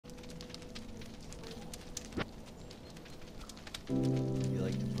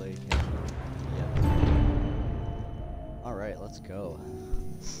Alright, let's go.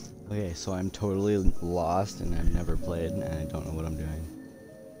 Okay, so I'm totally lost and I've never played and I don't know what I'm doing.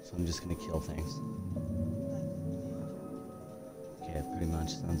 So I'm just gonna kill things. Okay, pretty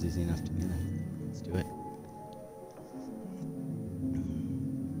much. Sounds easy enough to me then. Let's do it.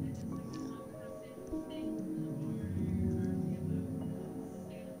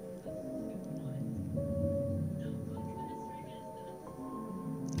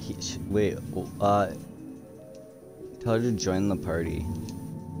 Wait, tell her to join the party.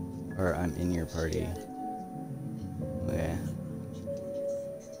 Or I'm in your party. Okay.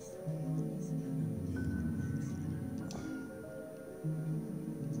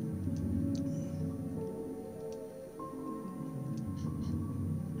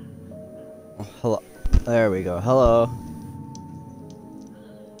 Oh, hello. There we go. Hello.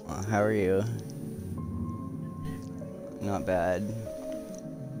 How are you? Not bad.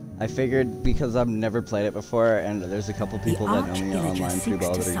 I figured because I've never played it before, and there's a couple people that know me online pretty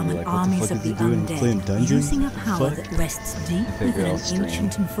well that are gonna be like, what the fuck is he doing? Playing dungeons? Using a power that rests deep within an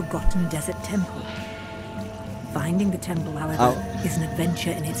ancient and forgotten desert temple. Finding the temple, however, is an adventure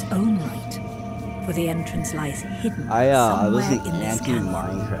in its own right. For the entrance lies hidden somewhere in this canyon,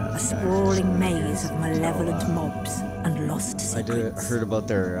 a sprawling maze of malevolent mobs and lost secrets. I heard about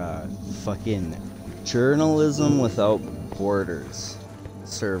their fucking journalism without borders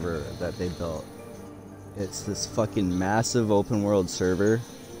server that they built. It's this fucking massive open world server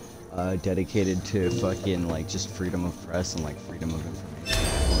dedicated to fucking like just freedom of press and like freedom of information.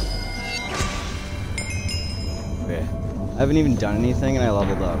 Okay, I haven't even done anything and I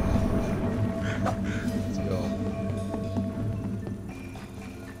leveled up. Let's go.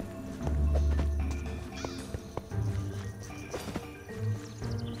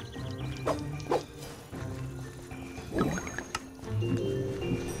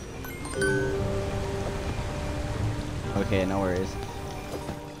 Okay, no worries.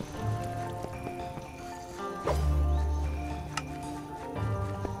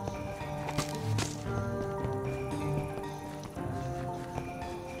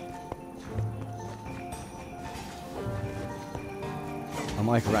 I'm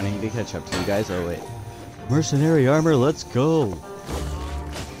like running to catch up to you guys. Oh wait. Mercenary armor, let's go!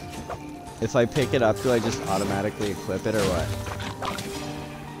 If I pick it up, do I just automatically equip it or what?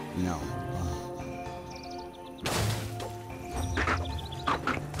 No.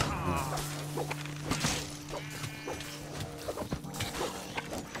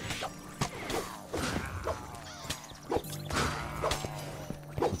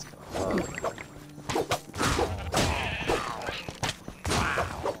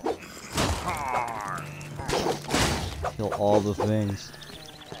 Kill all the things.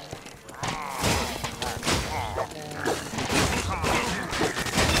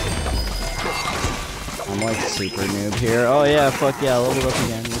 I'm like super noob here. Oh yeah, fuck yeah, leveled up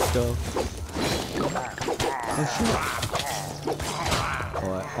again. Let's go. Oh shit.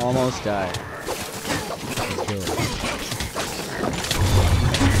 Oh, I almost died. Let's do it.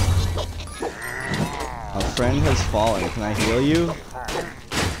 A friend has fallen. Can I heal you?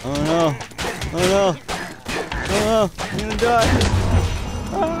 Oh no. Oh no. Oh no. I'm gonna die.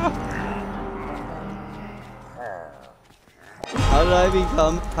 Ah. How did I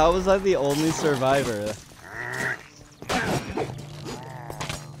become? How was I the only survivor?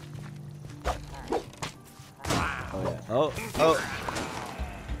 Oh yeah. Oh, oh.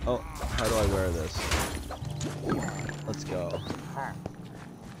 Oh, how do I wear this? Let's go.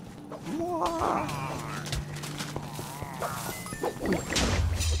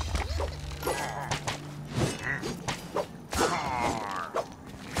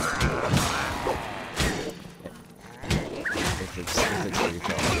 If it's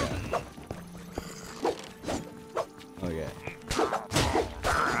refill, yeah. Okay.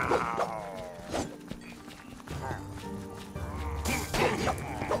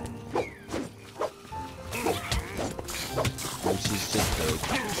 Oh, she's just big.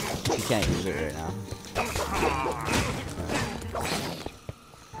 She can't use it right now.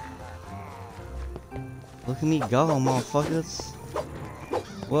 Look at me go, motherfuckers.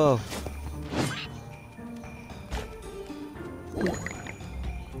 Whoa.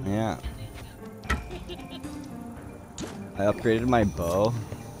 Yeah. I upgraded my bow.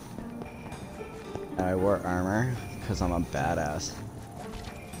 And I wore armor because I'm a badass.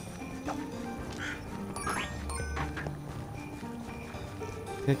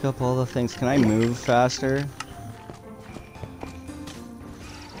 Pick up all the things. Can I move faster?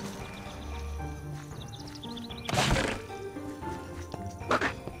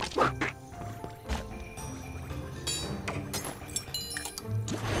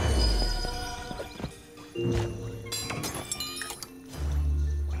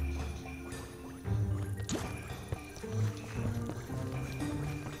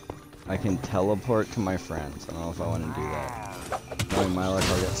 I can teleport to my friends. I don't know if I want to do that. Knowing my luck,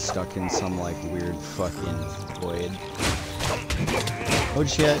 I'll get stuck in some like weird fucking void. Oh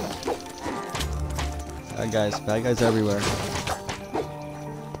shit! Bad guys everywhere.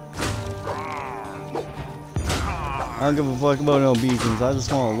 I don't give a fuck about no beacons. I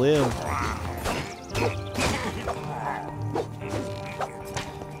just want to live.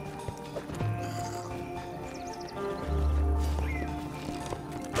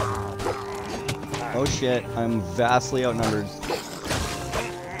 Oh shit, I'm vastly outnumbered.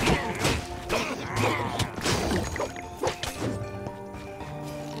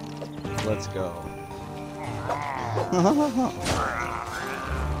 Let's go.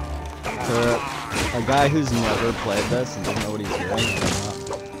 For a guy who's never played this and doesn't know what he's doing,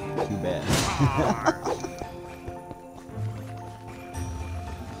 too bad.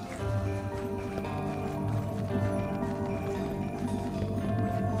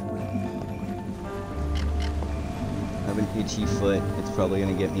 I have an itchy foot. It's probably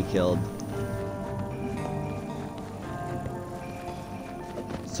gonna get me killed.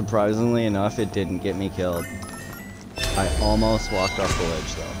 Surprisingly enough, it didn't get me killed. I almost walked off the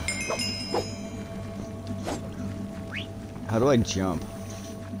ledge though. How do I jump?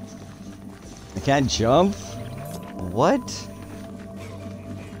 I can't jump? What?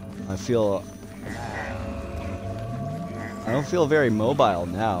 I don't feel very mobile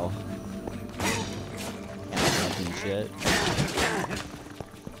now. Fucking shit.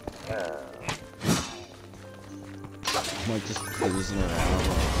 I'm like just cruising around.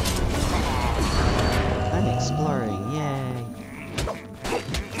 I'm exploring, yay.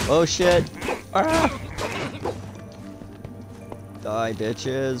 Oh shit! Ah! Die,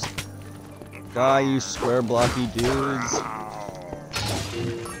 bitches. Die, you square blocky dudes.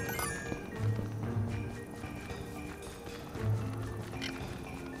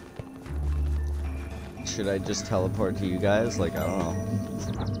 Should I just teleport to you guys? Like, I don't know.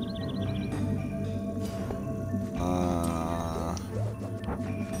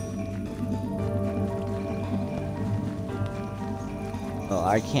 Well,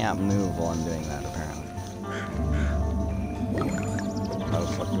 I can't move while I'm doing that, apparently. How the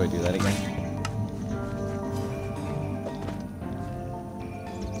fuck do I do that again?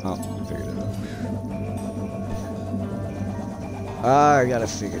 Oh, I figured it out. Ah, I got it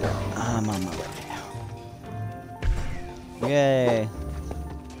figured out. I'm on my way. Yay!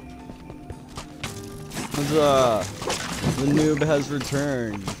 Huzzah! The noob has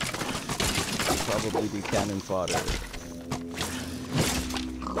returned. Probably be cannon fodder.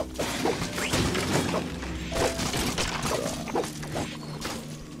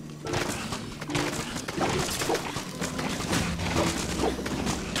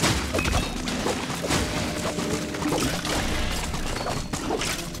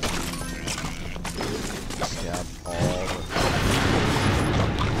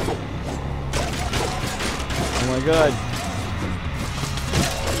 Oh my god.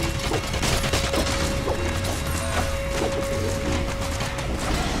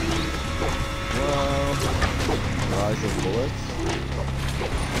 Whoa. Barrage of bullets.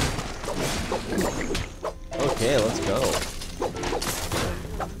 Okay, let's go.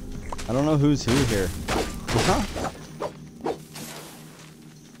 I don't know who's who here. Huh?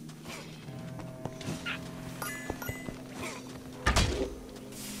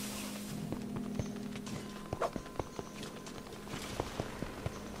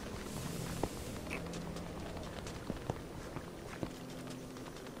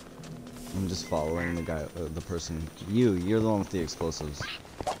 I'm just following the guy, the person. You're the one with the explosives.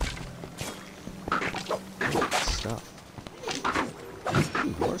 Stuff.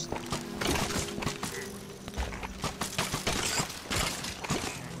 Ooh, more stuff.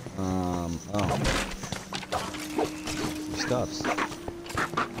 Oh. Some stuffs.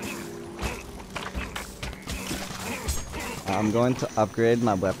 I'm going to upgrade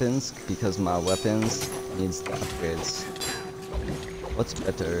my weapons because my weapons needs the upgrades. What's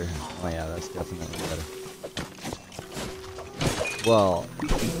better? Oh yeah, that's definitely better. Well,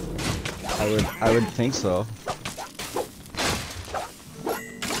 I would think so.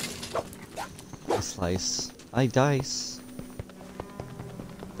 I slice. I dice.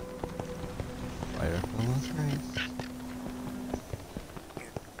 Fire with rice.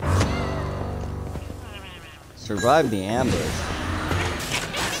 Survive the ambush.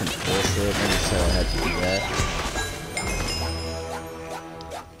 Some bullshit. Maybe so I had to do that.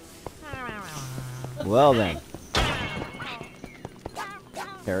 Well then.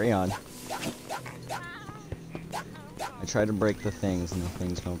 Carry on. I try to break the things and the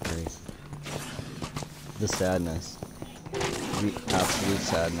things don't break. The sadness. The absolute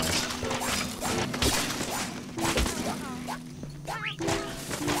sadness.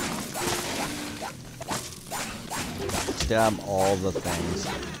 Stab all the things.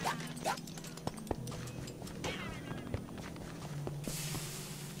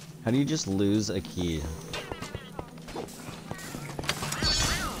 How do you just lose a key?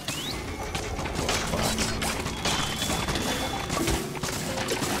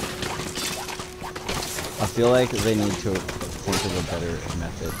 I feel like they need to think of a better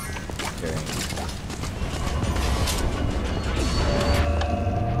method of carrying it.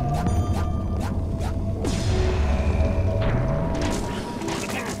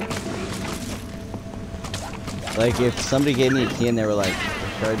 Like, if somebody gave me a key and they were like,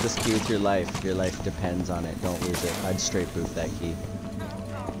 guard this key with your life depends on it, don't lose it, I'd straight boot that key.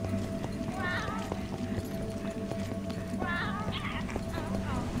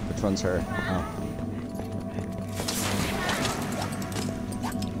 Which one's her? Oh.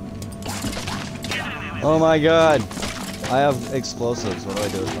 Oh my god! I have explosives. What do I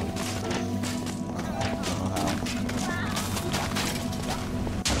do with them? I don't know how.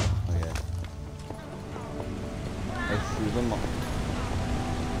 Okay. I threw them off.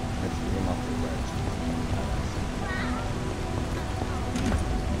 I threw them off the ledge.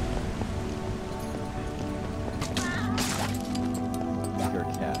 You're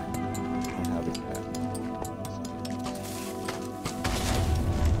a cat. I don't have a cat.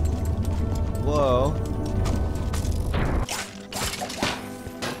 Whoa.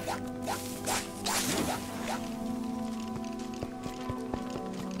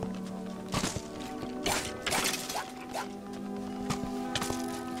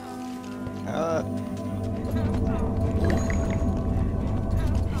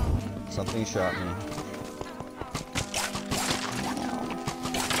 Something shot me.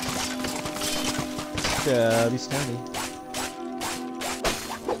 Stabby, stabby.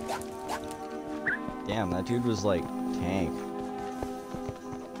 Damn, that dude was like tank.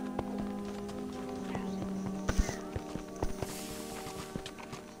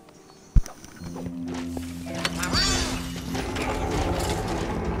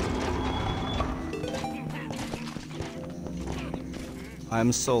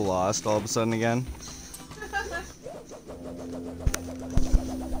 I'm so lost all of a sudden again.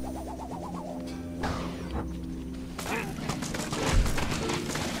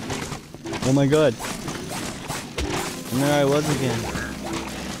 Oh my god. And there I was again.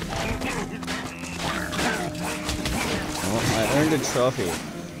 Well, I earned a trophy.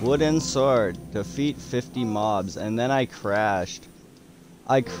 Wooden sword. Defeat 50 mobs. And then I crashed.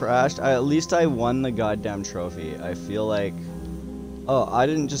 At least I won the goddamn trophy. I feel like... Oh, I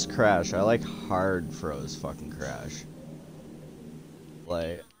didn't just crash. I like hard froze fucking crash.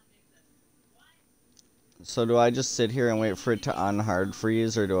 Like... So do I just sit here and wait for it to unhard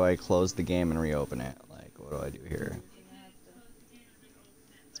freeze, or do I close the game and reopen it? Like, what do I do here?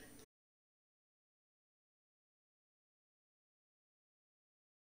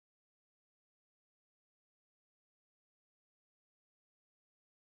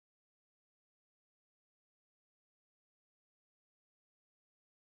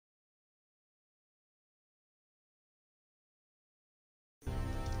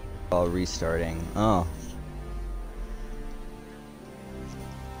 Oh, restarting. Oh.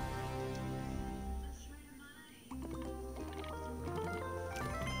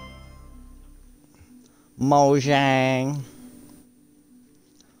 Mojang.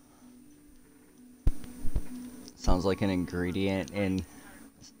 Sounds like an ingredient in...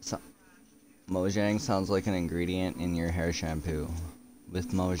 Mojang sounds like an ingredient in your hair shampoo.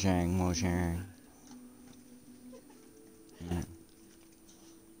 With Mojang, Mojang.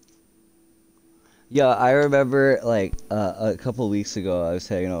 Yeah, I remember, like, a couple weeks ago, I was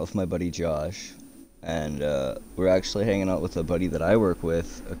hanging out with my buddy Josh, and we're actually hanging out with a buddy that I work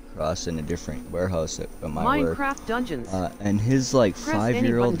with across in a different warehouse at my work. Mineraft Dungeons. And his, like,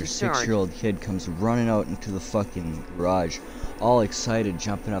 5-year-old or 6-year-old kid comes running out into the fucking garage, all excited,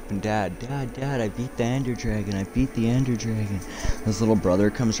 jumping up and Dad, I beat the Ender Dragon, I beat the Ender Dragon. His little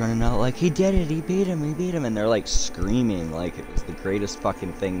brother comes running out like, he did it, he beat him, and they're like screaming like it was the greatest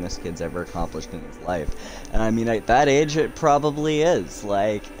fucking thing this kid's ever accomplished in his life. And I mean, at that age, it probably is,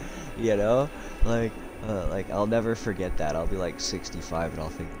 like, you know, like I'll never forget that. I'll be like 65 and I'll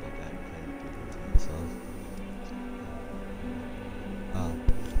think about that and myself.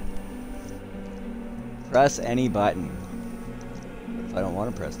 Press any button. I don't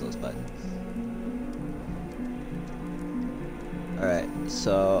want to press those buttons. Alright,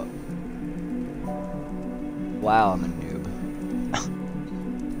 so... Wow, I'm a noob.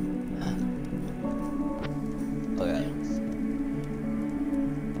 Okay.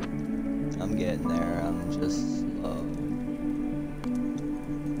 I'm getting there. I'm just slow.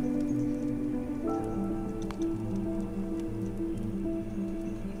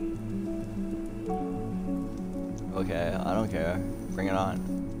 Okay, I don't care. Bring it on.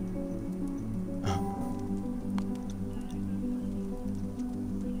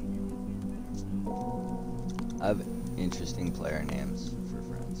 I have interesting player names for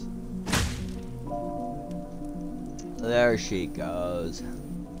friends. There she goes.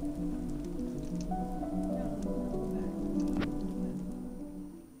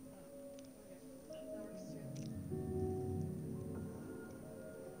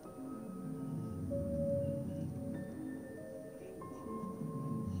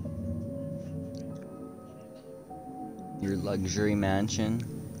 Your luxury mansion.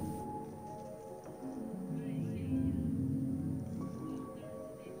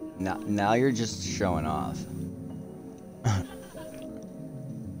 Now you're just showing off.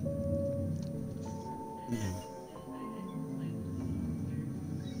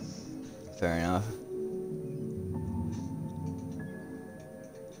 Fair enough.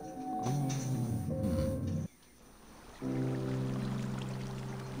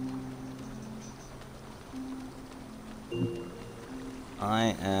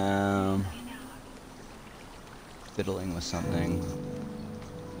 I am fiddling with something.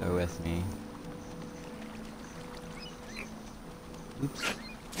 Bear with me. Oops.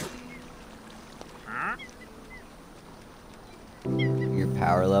 Your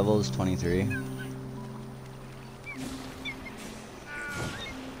power level is 23.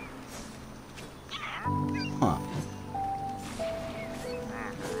 Huh.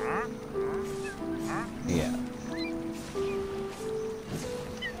 Yeah.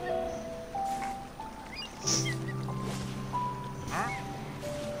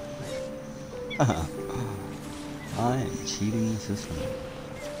 I am cheating the system.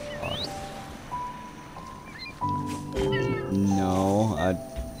 No,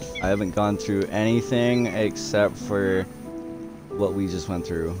 I haven't gone through anything except for what we just went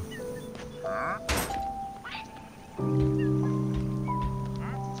through.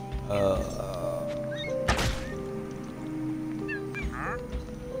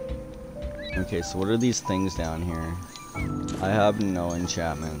 Okay, so what are these things down here? I have no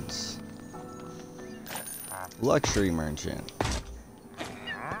enchantments. Luxury merchant.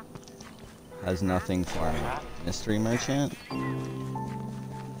 Has nothing for me. Mystery merchant?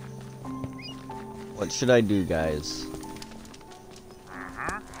 What should I do, guys?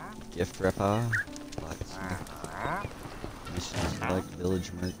 Gift repa? Blacksmith. Mission select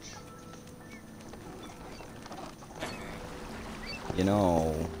village merch. You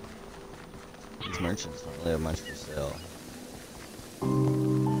know, these merchants don't really have much for sale.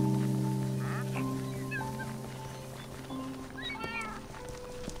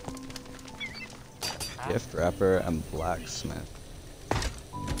 Gift wrapper and blacksmith.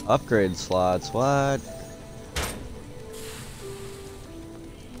 Upgrade slots, what?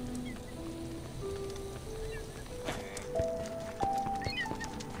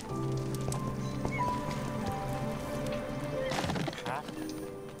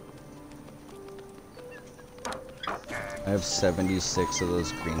 I have 76 of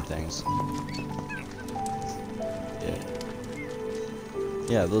those green things.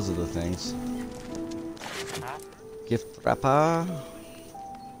 Yeah, those are the things. Gift wrapper.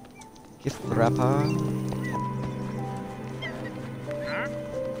 Gift wrapper.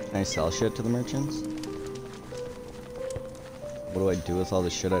 Can I sell shit to the merchants? What do I do with all the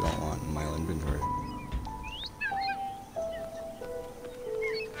shit I don't want in my inventory?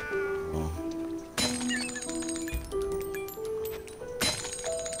 Oh.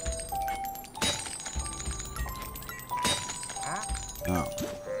 Oh.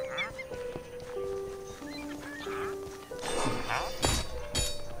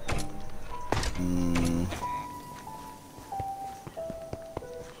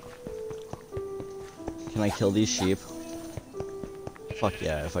 Can I kill these sheep? Fuck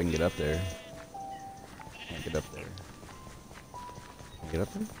yeah, if I can get up there. Can't get up there. Can I get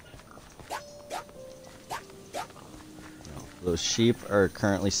up there? No. Those sheep are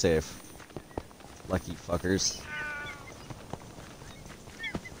currently safe. Lucky fuckers.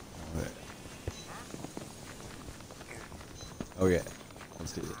 Okay.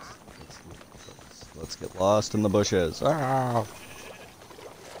 Let's do this. Let's get lost in the bushes. Ah!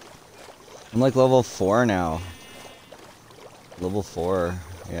 I'm like level 4 now. Level 4.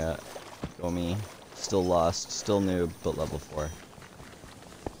 Yeah. Go me. Still lost. Still noob, but level 4.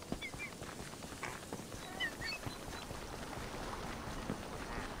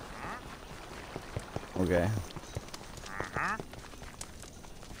 Okay.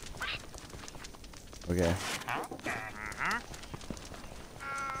 Okay.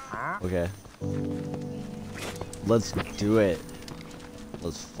 Okay. Let's do it.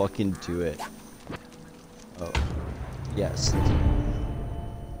 Let's fucking do it. Oh. Yes.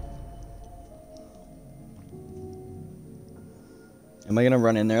 Am I gonna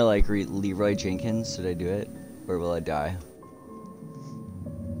run in there like Leroy Jenkins? Did I do it? Or will I die?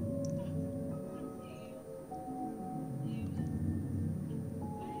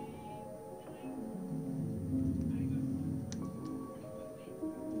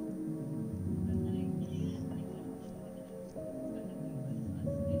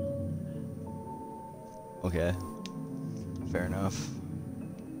 Okay. Fair enough.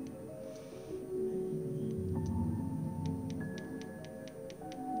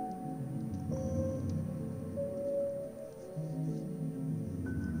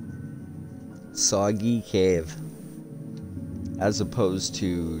 Soggy cave. As opposed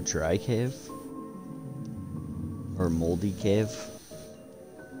to dry cave? Or moldy cave?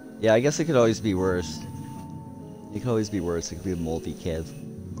 Yeah, I guess it could always be worse. It could always be worse. It could be a moldy cave.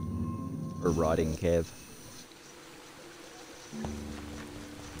 Or rotting cave.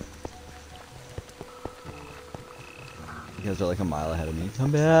 You guys are like a mile ahead of me.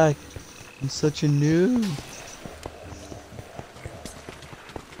 Come back! I'm such a noob!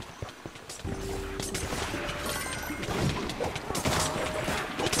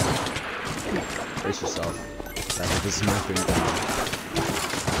 Brace yourself. That's what this Smurfing.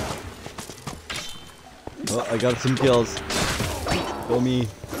 Oh, I got some kills. Go me.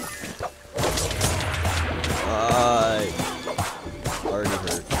 Already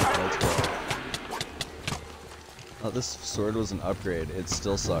hurt. Let's go. Oh, this sword was an upgrade. It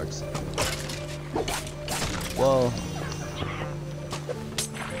still sucks. Whoa.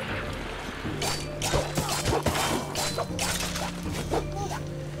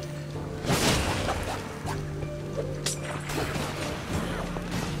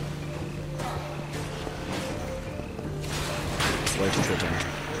 Voice tripping.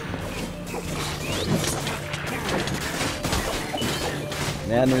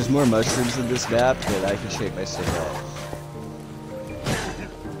 Man, there's more mushrooms in this map that I can shake my stick at.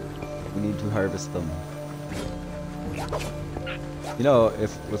 We need to harvest them. You know,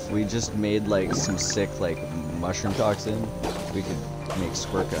 if we just made like some sick like mushroom toxin, we could make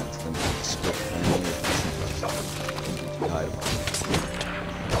squirt guns. Then we could squirt mushroom toxin. It'd be too high to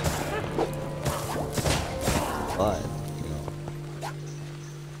find.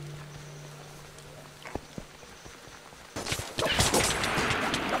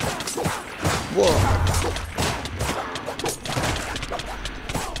 But whoa!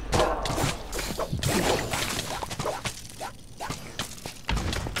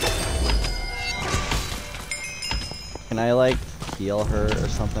 Can I like heal her or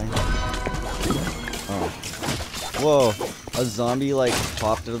something? Oh. Whoa! A zombie like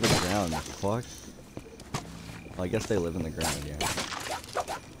popped out of the ground. Fuck. Well, I guess they live in the ground, yeah.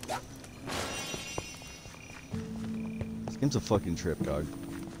 This game's a fucking trip, dog.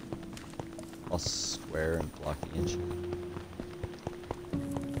 All square and blocky and shit.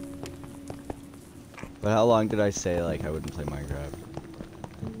 But how long did I say like I wouldn't play Minecraft?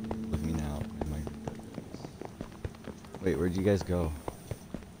 With me now. Wait, where'd you guys go?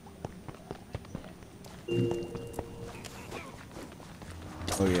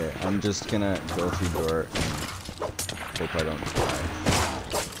 Okay, I'm just gonna go through door and hope I don't die.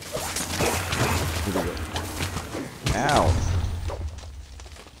 Here we go. Ow!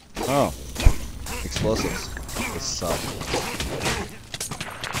 Oh. Explosives. This sucks.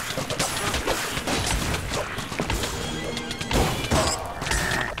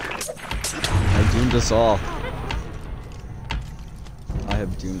 I doomed us all. I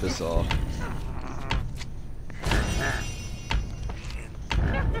have doomed us all.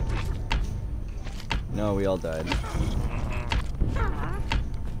 No, we all died.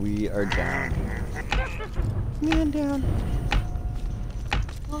 We are down. Man down.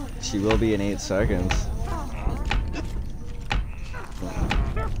 She will be in 8 seconds.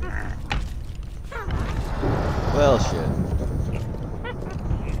 Well, shit.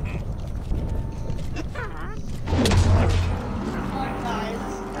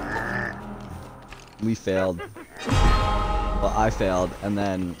 We failed. Well, I failed, and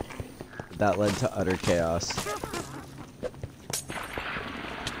then that led to utter chaos.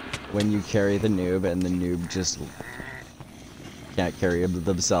 When you carry the noob, and the noob just can't carry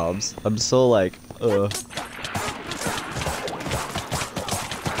themselves. I'm so like,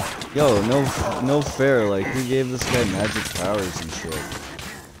 Yo, no fair, like, who gave this guy magic powers and shit?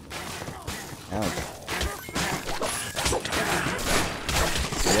 Ouch.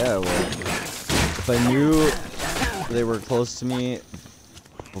 Yeah, well, if I knew they were close to me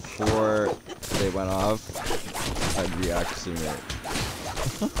before they went off, I'd react sooner.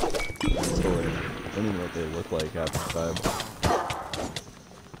 So like, I don't even know what they look like half the time.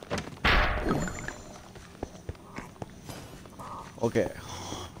 Okay.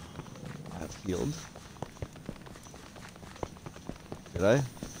 I've healed. Did I?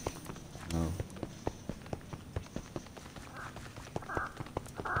 No.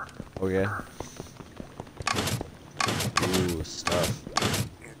 Okay. Ooh, stuff.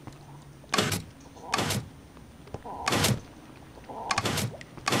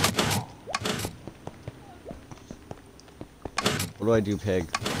 What do I do, Pig?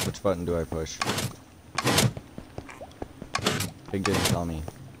 Which button do I push? Pig didn't tell me.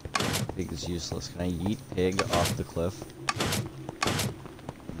 Pig is useless. Can I yeet Pig off the cliff?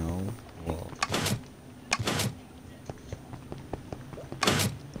 No? Well.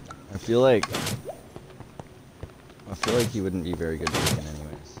 I feel like he wouldn't be very good vegan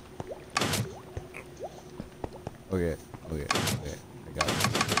anyways. Okay, okay, okay. I got it.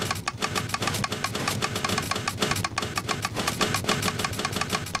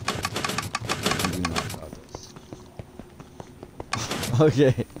 I do not got this.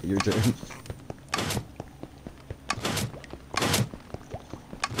 Okay, your turn.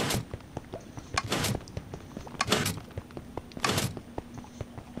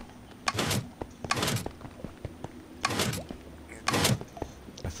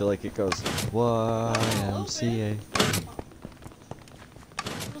 I feel like it goes YMCA.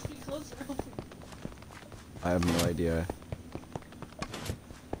 I have no idea.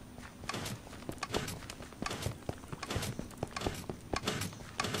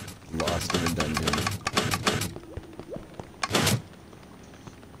 Lost in a dungeon.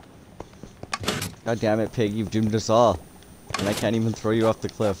 God damn it, Pig, you've doomed us all. And I can't even throw you off the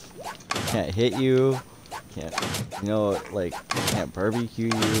cliff. Can't hit you. Can't, you know, like, can't barbecue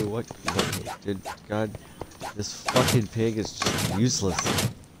you. What did God? This fucking Pig is just useless.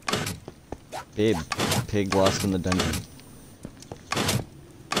 Babe, Pig lost in the dungeon.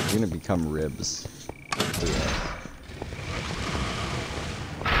 You're gonna become ribs.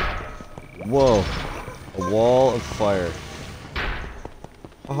 Whoa, a wall of fire.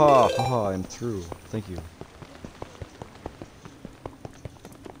 Haha, haha, I'm through. Thank you.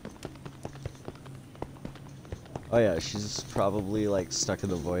 Oh yeah, she's probably like stuck in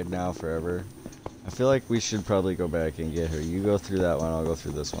the void now forever. I feel like we should probably go back and get her. You go through that one, I'll go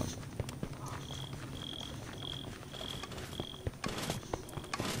through this one.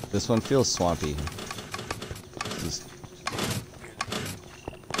 This one feels swampy.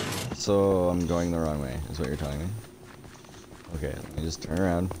 So I'm going the wrong way, is what you're telling me? Okay, let me just turn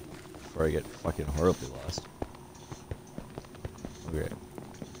around before I get fucking horribly lost. Okay.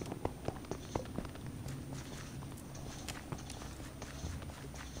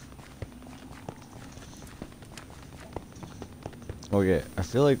 Okay, I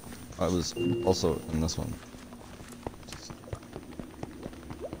feel like I was also in this one.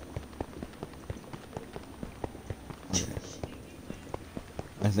 Okay.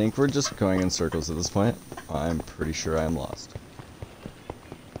 I think we're just going in circles at this point. I'm pretty sure I'm lost.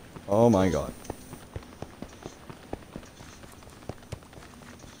 Oh my god.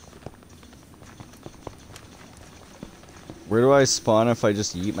 Where do I spawn if I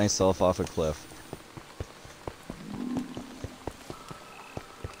just yeet myself off a cliff?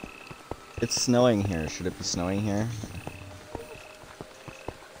 It's snowing here. Should it be snowing here?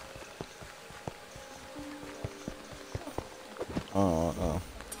 Oh.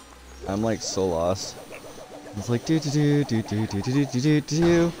 I'm like so lost. It's like do. It's going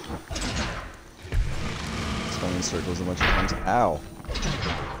in circles a bunch of times. Ow.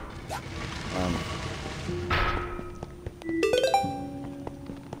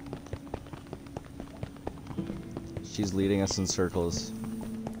 She's leading us in circles.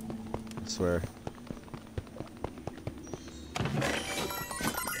 I swear.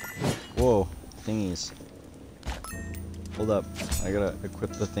 Whoa, thingies. Hold up, I gotta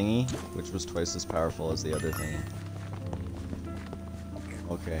equip the thingy, which was twice as powerful as the other thingy.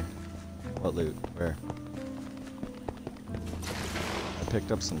 Okay. What loot? Where? I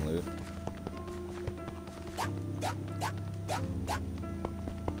picked up some loot.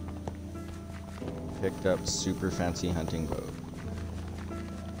 Picked up super fancy hunting bow.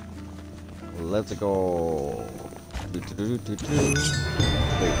 Let's go.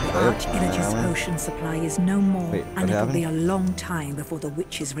 Arch-Illager's potion supply is no more, and it'll be a long time before the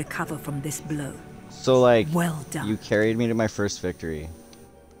witches recover from this blow. So, like, well done. You carried me to my first victory.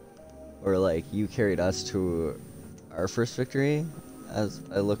 Or, like, you carried us to our first victory, as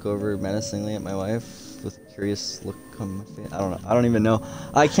I look over menacingly at my wife with a curious look on my face. I don't know. I don't even know.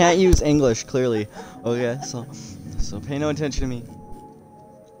 I can't use English, clearly. Okay, so pay no attention to me.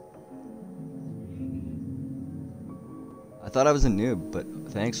 I thought I was a noob, but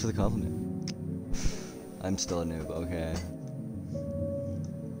thanks for the compliment. I'm still a noob, okay.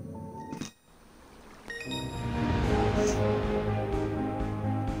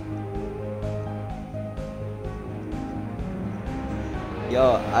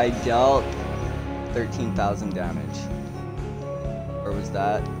 Yo, I dealt 13,000 damage. Or was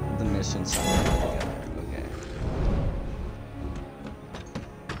that the mission summary? Okay.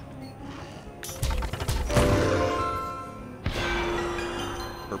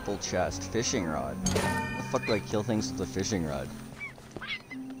 Purple chest, fishing rod. How the fuck do I kill things with a fishing rod?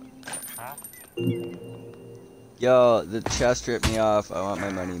 Yo, the chest ripped me off. I want my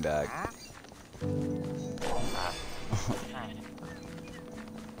money back.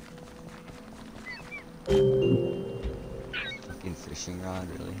 Fucking fishing rod,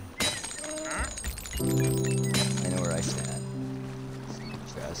 really? I know where I stand.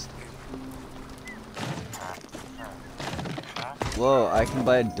 Chest. Whoa, I can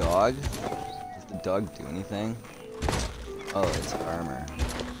buy a dog? Does the dog do anything? Oh, it's armor.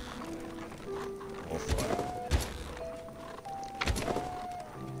 Oh, fuck.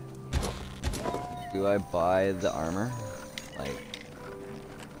 Do I buy the armor? Like,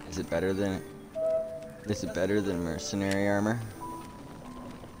 is it better than mercenary armor?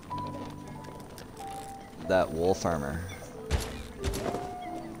 That wolf armor.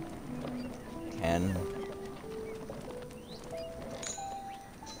 10.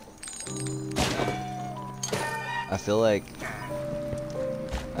 I feel like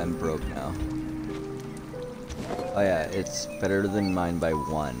I'm broke now. Oh yeah, it's better than mine by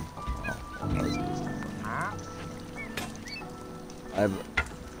 1. Oh, that was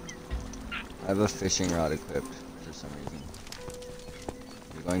I have a fishing rod equipped for some reason.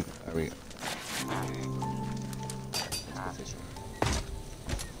 Are we? Let's go fishing.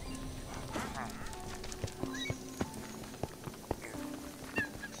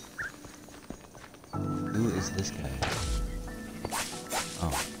 Who is this guy?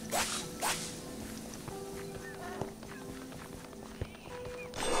 Oh.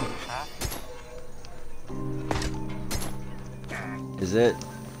 Is it?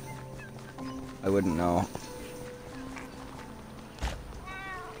 I wouldn't know.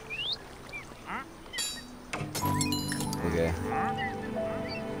 Okay.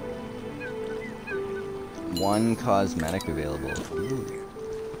 1 cosmetic available. Ooh.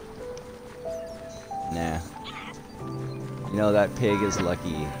 Nah. You know, that pig is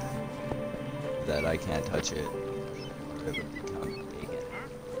lucky that I can't touch it. Or it would become bacon.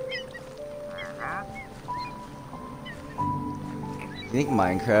 You think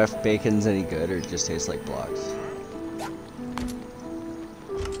Minecraft bacon's any good or it just tastes like blocks?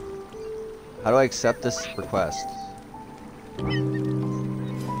 How do I accept this request?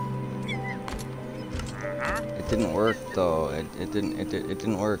 It didn't work though. It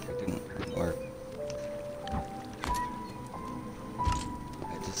didn't work. It didn't work.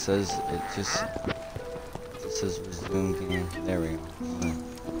 It just says resume game. There we go.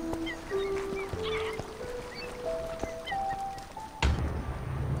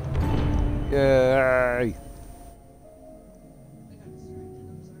 Yay!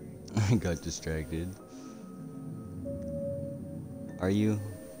 I got distracted. Are you?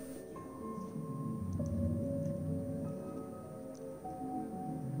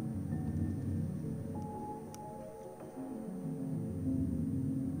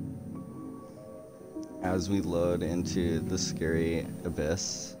 As we load into the scary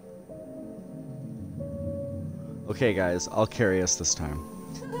abyss. Okay guys, I'll carry us this time.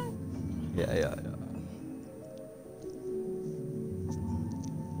 Yeah.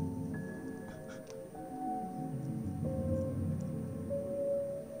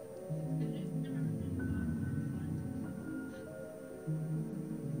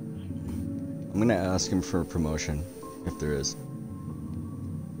 I'm gonna ask him for a promotion, if there is.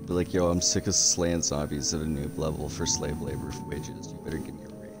 Be like, yo, I'm sick of slaying zombies at a noob level for slave labor wages. You better give me a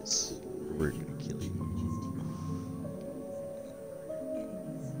raise, or we're gonna kill you.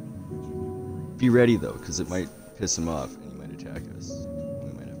 Be ready though, because it might piss him off and he might attack us.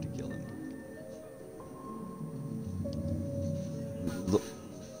 We might have to kill him.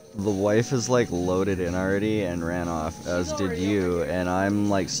 The wife is like loaded in already and ran off, as did you, and I'm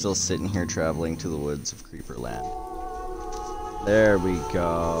like still sitting here traveling to the woods of Creeperland. There we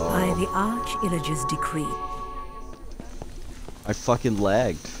go. By the Arch-Illager's decree. I fucking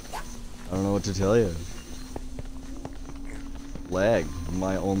lagged. I don't know what to tell you. lag,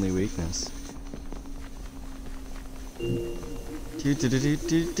 my only weakness.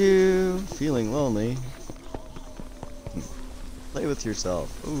 Feeling lonely. Play with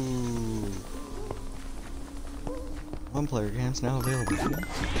yourself. Ooh. One-player games now available.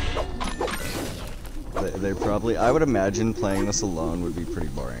 They probably, I would imagine playing this alone would be pretty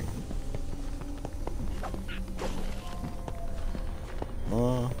boring.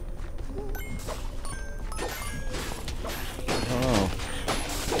 Oh.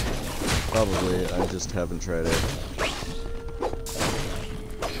 Probably, I just haven't tried it.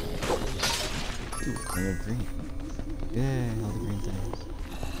 Ooh, I got green. Yay, all the green things.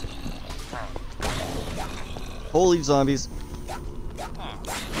 Holy zombies!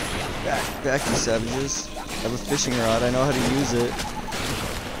 Back you savages. I have a fishing rod, I know how to use it.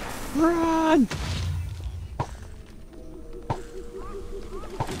 Run!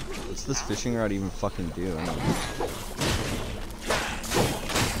 What's this fishing rod even fucking do?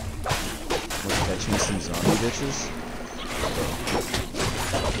 Catch me some zombie bitches.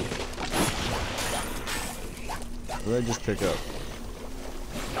 What did I just pick up?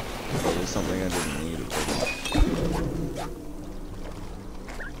 Probably something I didn't need.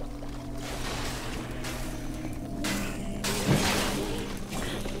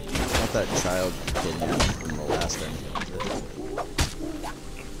 Not that child kidnapped from the last time.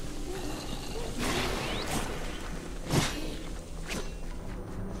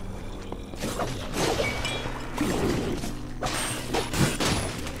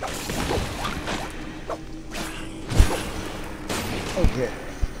 Okay.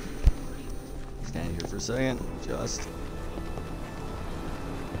 Stand here for a second. Just.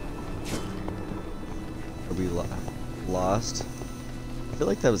 Are we lost? I feel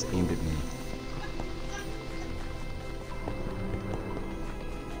like that was aimed at me.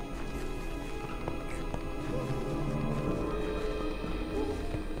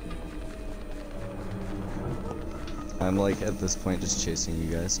 I'm like at this point just chasing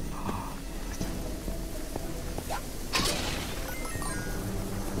you guys.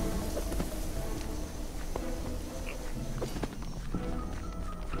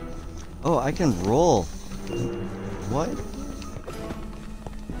 Oh, I can roll. What?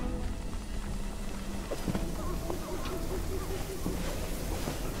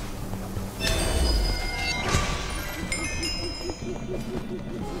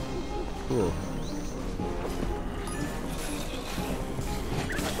 Cool.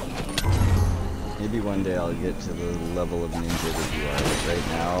 Maybe one day I'll get to the level of ninja that you are, but right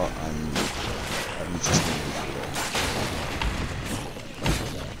now I'm just gonna be cool.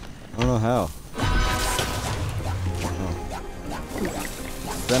 I don't know how. Oh.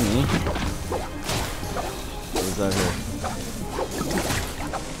 Is that me? What is that here?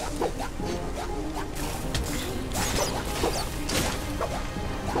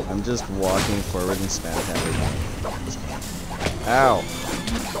 I'm just walking forward and spam tapping. Ow!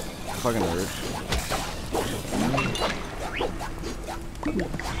 Fucking hurt.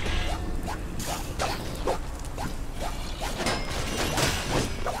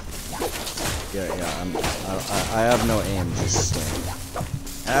 Yeah, I have no aim, just swing.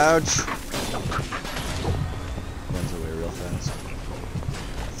 Ouch! Runs away real fast.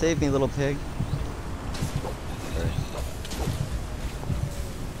 Save me, little pig. Sorry.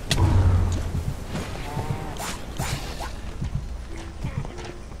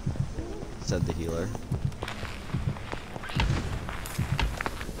 Said the healer.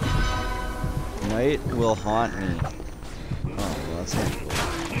 Night will haunt me. Oh, well, that's not cool.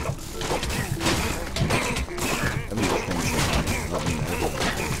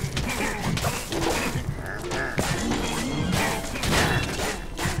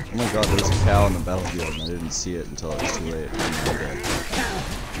 Oh my god, there's a cow on the battlefield and I didn't see it until it was too late.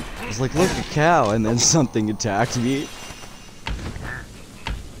 I was like, look, a cow, and then something attacked me.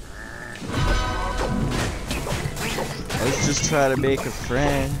 I was just trying to make a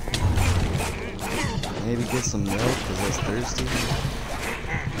friend. Maybe get some milk because I was thirsty.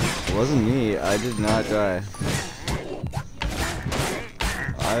 It wasn't me, I did not die.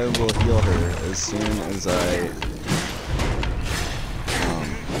 I will heal her as soon as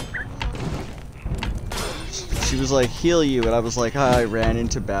she was like, heal you, and I was like, I ran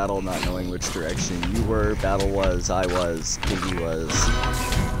into battle not knowing which direction you were, battle was, I was, Piggy was.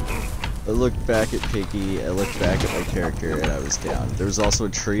 I looked back at Piggy, I looked back at my character, and I was down. There was also a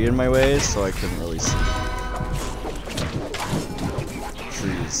tree in my way, so I couldn't really see.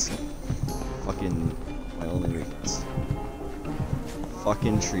 Trees. Fucking my only weakness.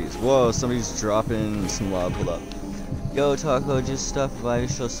 Fucking trees. Whoa, somebody's dropping some love. Hold up. Yo, Taco, just stopped by to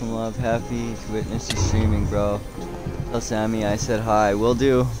show some love. Happy to witness you streaming, bro. Tell Sammy I said hi. Will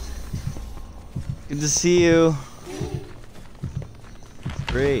do. Good to see you.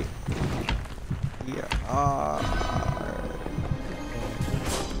 Great. Yeah.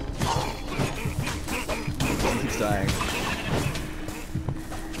 He's dying.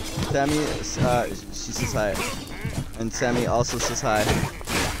 Sammy, she says hi. And Sammy also says hi.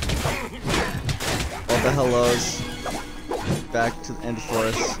 All the hellos. Back to the end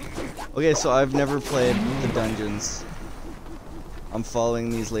forest. Okay, so I've never played the dungeons. I'm following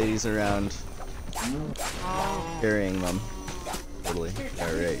these ladies around. Carrying them. Totally.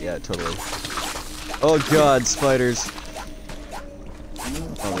 Alright, yeah, totally. Oh god, spiders.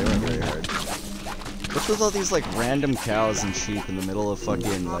 Oh, they went very hard. What's with all these like random cows and sheep in the middle of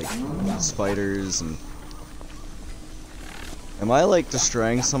fucking like spiders and... Am I like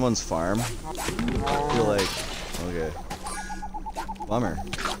destroying someone's farm? I feel like... Okay. Bummer.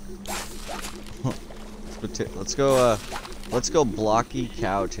 Let's go blocky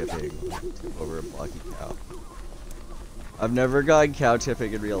cow tipping. Tip over a blocky cow. I've never gone cow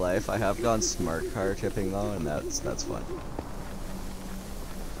tipping in real life. I have gone smart car tipping though, and that's fun.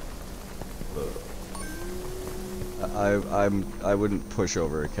 I wouldn't push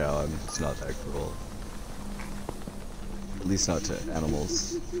over a cow. It's not that cruel. At least not to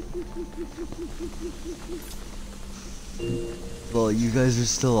animals. Well, you guys are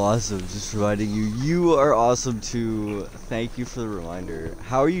still awesome. Just reminding you, you are awesome too. Thank you for the reminder.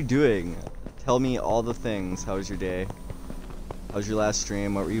 How are you doing? Tell me all the things. How was your day? How was your last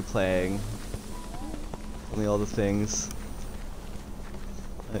stream? What were you playing? Tell me all the things.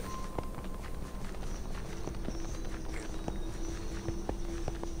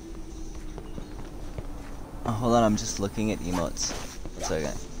 Oh, hold on, I'm just looking at emotes. 1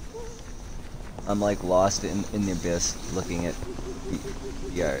 second. I'm like lost in the abyss looking at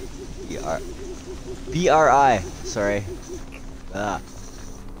BRI. Sorry.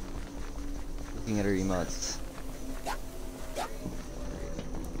 Looking at her emotes.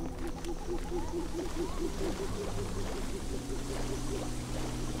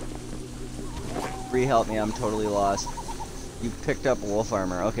 Bree, help me, I'm totally lost. You picked up wolf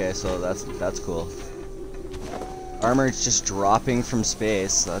armor. Okay, so that's cool. Armor is just dropping from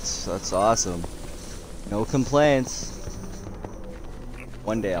space. That's awesome. No complaints.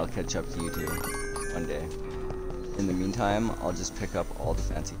 One day I'll catch up to you two. One day. In the meantime, I'll just pick up all the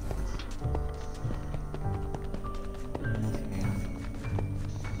fancy things.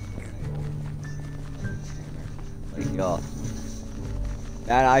 Okay. Like y'all.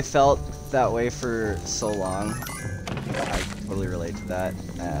 Man, I felt that way for so long. I totally relate to that.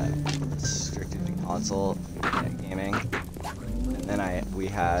 Restricted to console gaming, and then we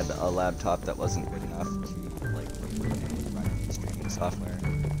had a laptop that wasn't good enough to like run streaming software.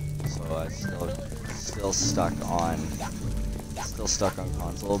 So I still stuck on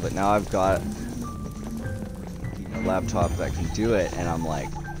console. But now I've got a laptop that can do it, and I'm like,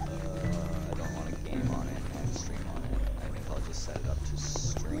 I don't want to game on it and stream on it. I think I'll just set it up to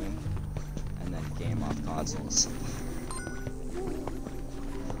stream and then game off consoles.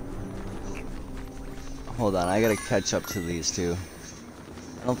 Hold on, I gotta catch up to these two.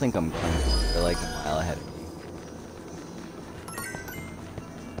 I don't think I'm going. They're like a mile ahead of me.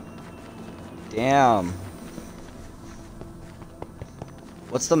 Damn.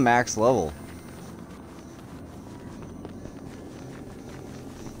 What's the max level?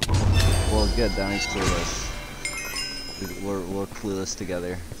 Well, good, Downey's clueless. We're clueless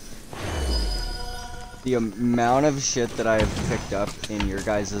together. The amount of shit that I've picked up in your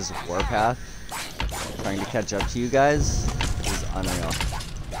guys' warpath trying to catch up to you guys is unreal.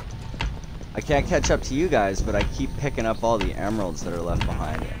 I can't catch up to you guys, but I keep picking up all the emeralds that are left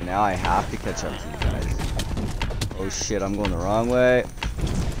behind. And now I have to catch up to you guys. Oh shit, I'm going the wrong way.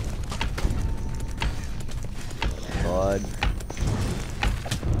 God.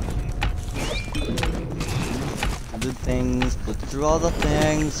 Other things, look through all the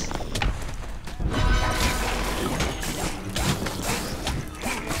things.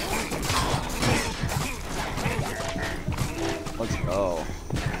 Let's go.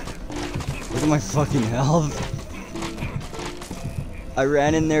 Look at my fucking health. I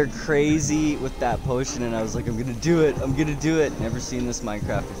ran in there crazy with that potion and I was like, I'm gonna do it, I'm gonna do it. Never seen this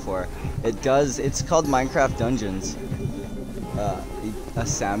Minecraft before. It's called Mineraft Dungeons. A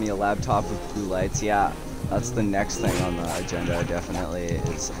Sammy, a laptop with blue lights. Yeah, that's the next thing on the agenda, definitely,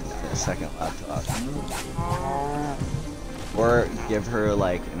 is a second laptop. Or give her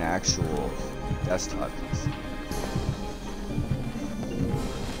like an actual desktop piece.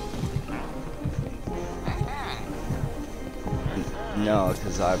 No,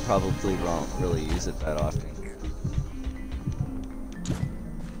 because I probably won't really use it that often.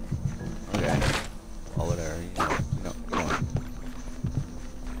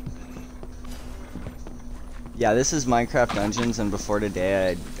 Yeah, this is Minecraft Dungeons, and before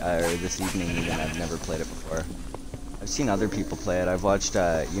today, or this evening even, I've never played it before. I've seen other people play it. I've watched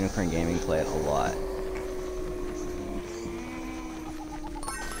Unicorn Gaming play it a lot.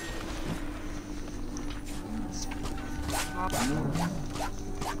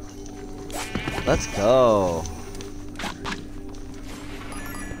 Let's go.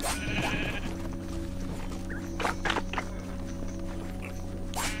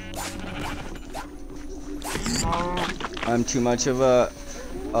 I'm too much of a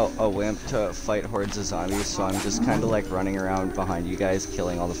wimp to fight hordes of zombies, so I'm just kind of like running around behind you guys,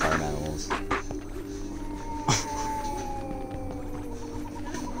 killing all the farm animals.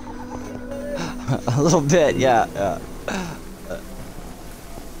 A little bit, yeah.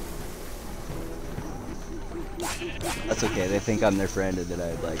 That's okay, they think I'm their friend, and then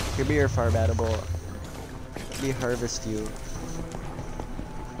I'd like, here be your farm animal. Let me harvest you.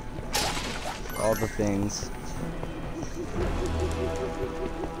 All the things.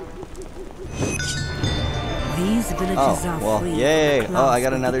 These villages are well, free. Yay! Oh, I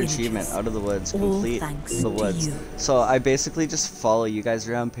got another achievement. Out of the woods. Complete the woods. So I basically just follow you guys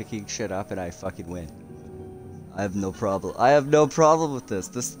around picking shit up and I fucking win. I have no problem. I have no problem with this.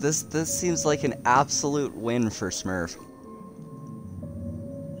 This seems like an absolute win for Smurf.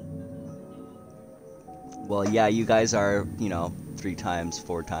 Well, yeah, you guys are, you know, 3 times,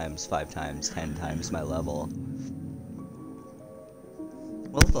 4 times, 5 times, 10 times my level.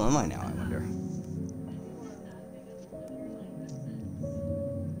 What level am I now, I wonder?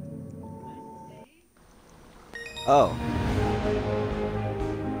 Oh.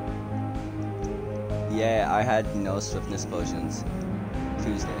 Yeah, I had no swiftness potions.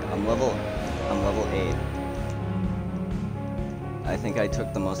 Tuesday. I'm level 8. I think I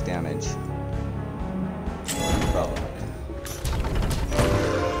took the most damage. Probably.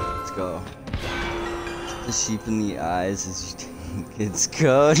 Let's go. The sheep in the eyes as you take its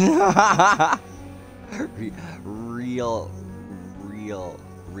code.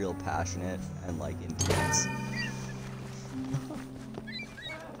 real passionate and like intense.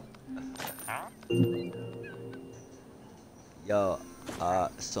 Yo,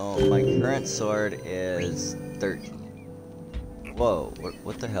 so my current sword is 13. Whoa,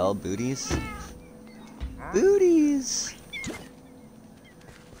 what the hell? Booties? Booties!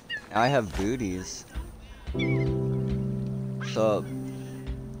 Now I have booties. So...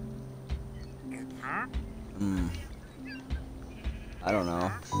 I don't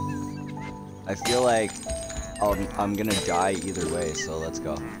know. I feel like I'm gonna die either way, so let's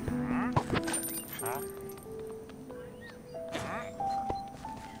go.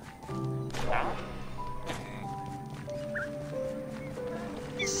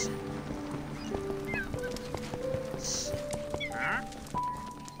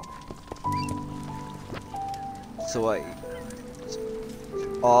 So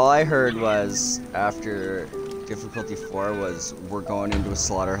all I heard was after difficulty 4 was we're going into a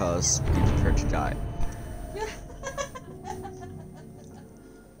slaughterhouse, be prepared to die.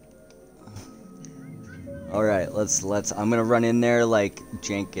 All right, let's I'm gonna run in there like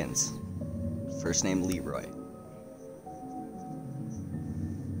Jenkins. First name Leroy.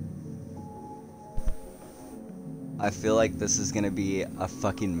 I feel like this is gonna be a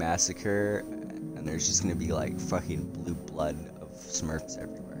fucking massacre. And there's just gonna be like fucking blue blood of Smurfs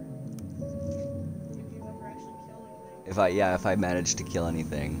everywhere. If I manage to kill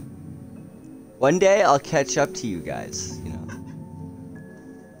anything. One day I'll catch up to you guys, you know.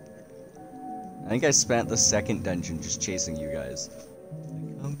 I think I spent the second dungeon just chasing you guys.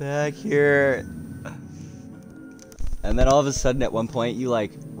 Come back here. And then all of a sudden at one point you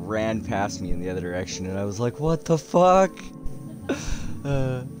like ran past me in the other direction and I was like, what the fuck?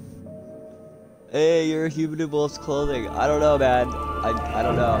 Hey, you're a human in wolf's clothing. I don't know, man. I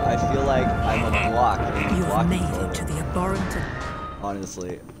don't know. I feel like I'm a block. You've made it to the abhorrent.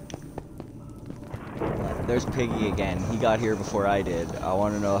 Honestly. There's Piggy again. He got here before I did. I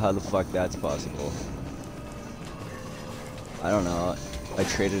want to know how the fuck that's possible. I don't know. I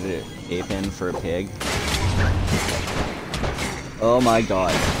traded an ape in for a pig. Oh my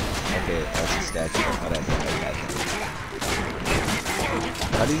god. Okay, that's a statue. I thought I hit that.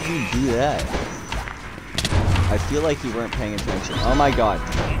 How did you do that? I feel like you weren't paying attention. Oh my god.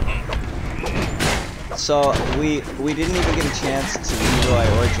 So, we didn't even get a chance to Leroy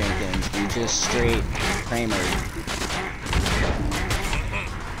or Jenkins. We just straight Kramered.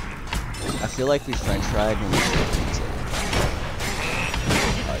 I feel like we french fried when we straight pizza.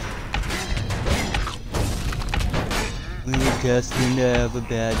 We were destined to have a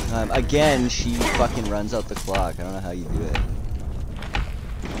bad time. Again, she fucking runs out the clock. I don't know how you do it.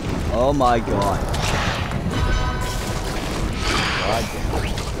 Oh my god.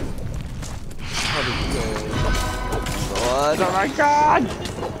 Oh my god!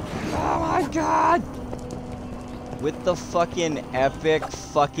 Oh my god! With the fucking epic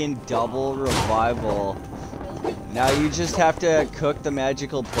fucking double revival. Now you just have to cook the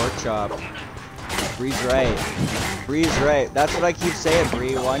magical pork chop. Bree's right. Bree's right. That's what I keep saying,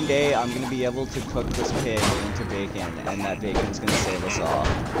 Bree. One day I'm gonna be able to cook this pig into bacon, and that bacon's gonna save us all.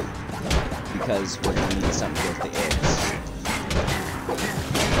 Because we're gonna need something with the eggs.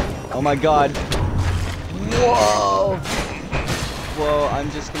 Oh my god. Whoa! Whoa, I'm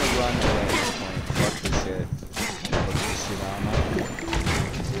just gonna run away at this point. Fuck this shit. Fuck this shit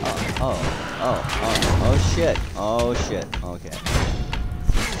out. Oh shit. Oh shit. Okay.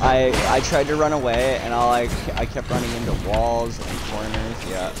 I tried to run away and I kept running into walls and corners.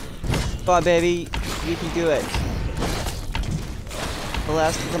 Yeah. Come on, baby. You can do it. The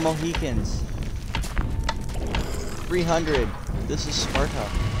last of the Mohicans. 300. This is Sparta.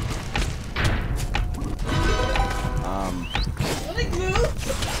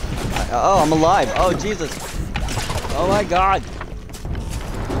 Oh, I'm alive. Oh, Jesus. Oh my god.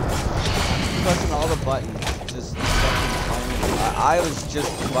 Pressing all the buttons. Just I was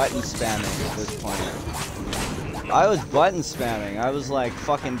just button spamming at this point. I was button spamming. I was like,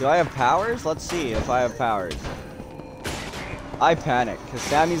 fucking, do I have powers? Let's see if I have powers. I panic, because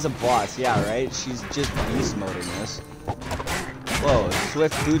Sammy's a boss. Yeah, right? She's just beast moding this. Whoa,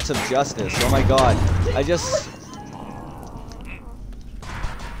 swift boots of justice. Oh my god. I just...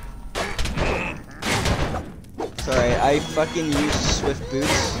 Sorry, I fucking used swift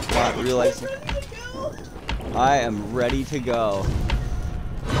boots, not realizing... I am ready to go.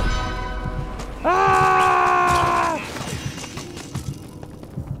 Ah!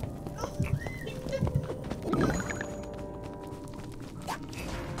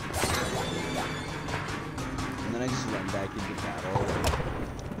 And then I just run back into battle.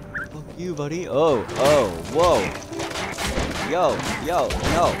 Fuck you, buddy. Oh, whoa. Yo, no.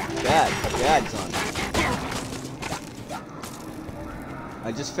 Dad's on me.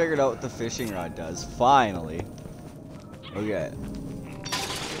 I just figured out what the fishing rod does. Finally. Okay.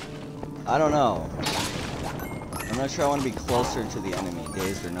 I don't know. I'm not sure I want to be closer to the enemy,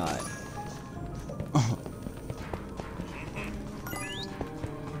 dazed or not.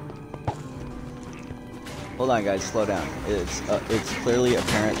 Hold on, guys. Slow down. It's clearly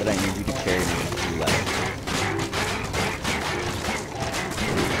apparent that I need you to carry me to the left.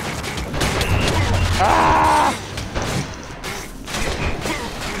 Ah!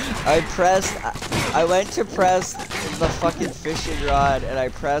 I went to press the fucking fishing rod and I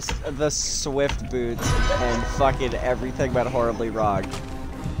pressed the swift boots and fucking everything went horribly wrong.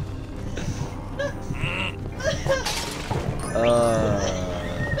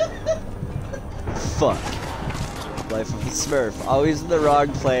 Fuck. Life of a Smurf. Always in the wrong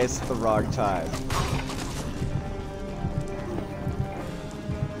place at the wrong time.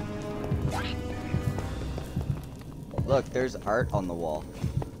 Look, there's art on the wall.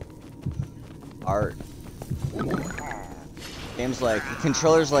 Art. Game's like, the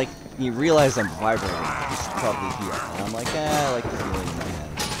controller's like, you realize I'm vibrating. You should probably heal. And I'm like, I like the feeling in my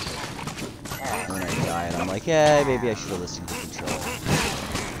head. And then I die, and I'm like, maybe I should have listened to the controller.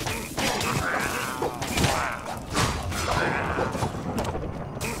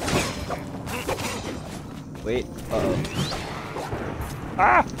 Wait, uh-oh.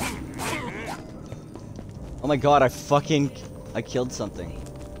 Ah! Oh my god, I killed something.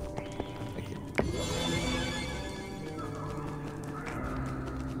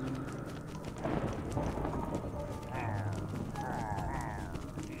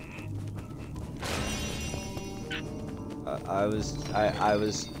 I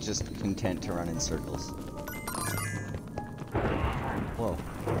was just content to run in circles. Whoa.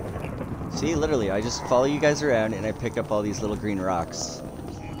 See, literally, I just follow you guys around and I pick up all these little green rocks.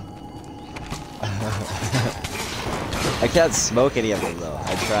 I can't smoke any of them though.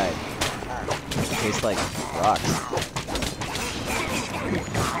 I tried. It tastes like rocks.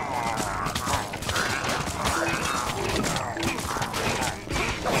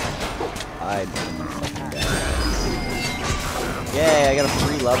 I Yay, I got a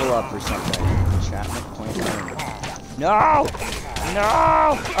free level up or something. Enchantment point earned. No!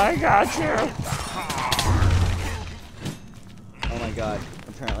 No! I got you! Oh my god.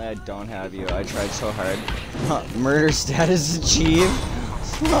 Apparently I don't have you. I tried so hard. Murder status achieved.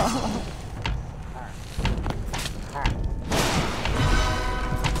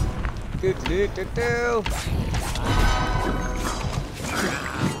 Do.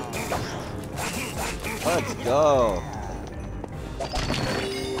 Let's go.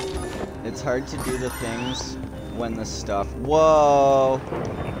 It's hard to do the things when the stuff... Whoa!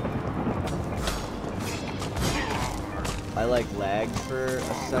 I like lagged for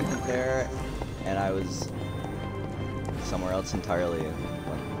a second there, and I was somewhere else entirely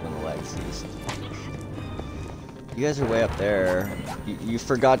when the lag ceased. You guys are way up there. You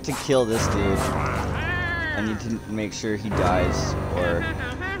forgot to kill this dude. I need to make sure he dies, or he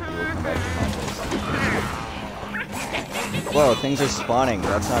will come back to combat. Whoa, things are spawning.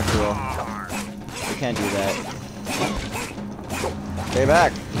 That's not cool. We can't do that. Stay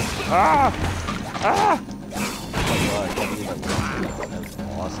back! Ah! Ah! Oh my god, I can't believe that was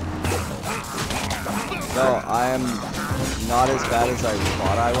awesome. No, I am not as bad as I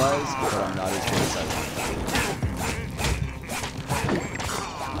thought I was, but I'm not as good as I was.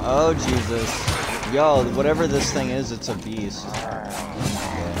 Oh, Jesus. Yo, whatever this thing is, it's a beast. Okay.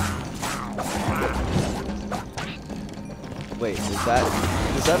 Wait, is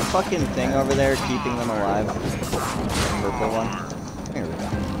that fucking thing over there keeping them alive? The purple one? Here we go.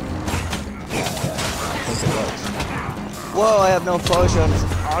 Yeah, I think it works. Whoa, I have no potions!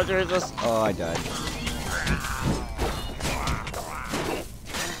 Oh, Jesus! Oh, I died.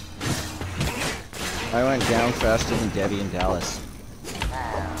 I went down faster than Debbie and Dallas.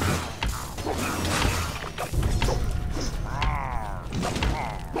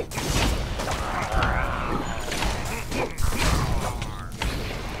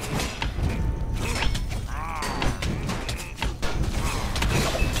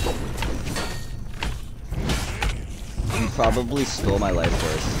 You probably stole my life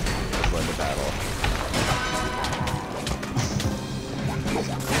force before the battle.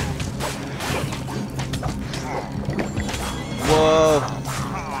 Whoa!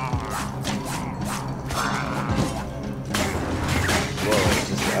 Whoa, it's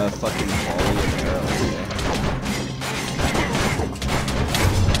just a fucking volley of arrows.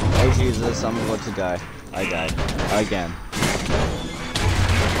 Oh Jesus, I'm about to die. I died. Again.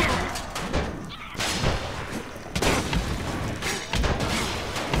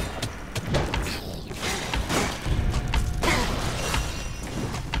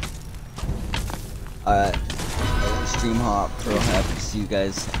 Stream hop, pro happy to see you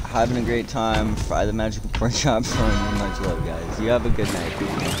guys having a great time. Fry the magical pork chop for much love, guys. You have a good night.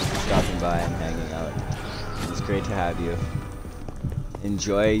 Thanks for stopping by and hanging out. It's great to have you.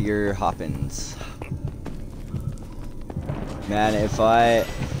 Enjoy your hoppins. Man, if I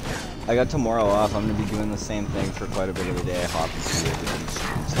got tomorrow off, I'm gonna be doing the same thing for quite a bit of the day. Hop and see it.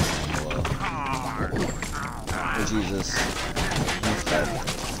 Oh Jesus. He's dead.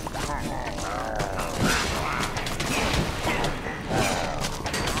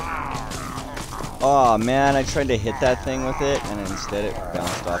 Oh man, I tried to hit that thing with it, and instead it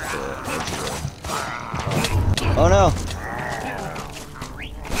bounced off the edge of it. Oh no!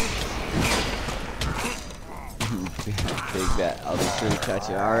 Big bet. I'll be sure to catch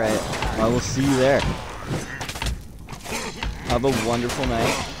you. Alright, I will see you there. Have a wonderful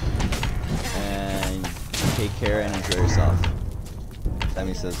night, and take care and enjoy yourself.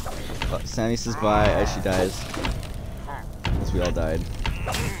 Sammy says bye as she dies. As we all died.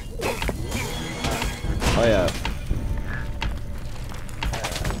 Oh yeah.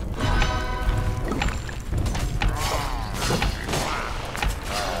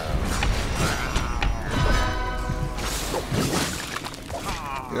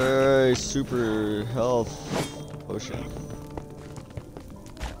 Yay, super health potion.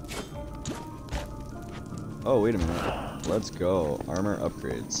 Oh, wait a minute. Let's go. Armor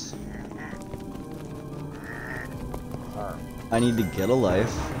upgrades. I need to get a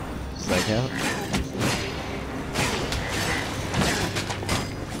life. Psych out.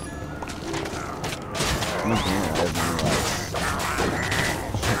 I'm a gamer, I have no life.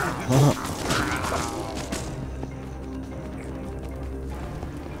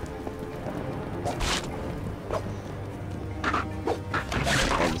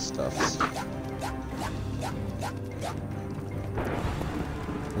 All the stuffs.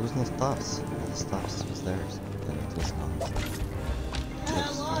 There was no stuffs. The stuffs was theirs. Then it was not.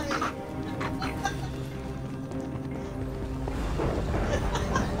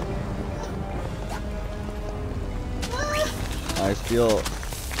 I feel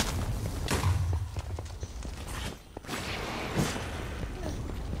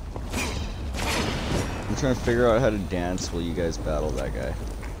I'm trying to figure out how to dance while you guys battle that guy.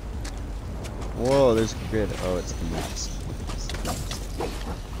 Whoa, there's a grid. Oh, it's the maps.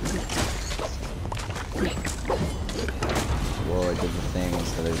 Whoa, I did the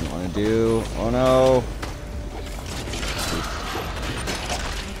things that I didn't want to do. Oh no!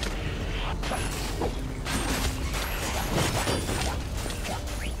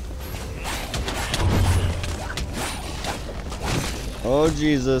 Oh,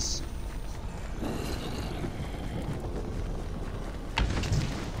 Jesus.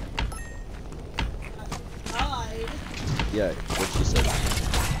 Yeah, what she said.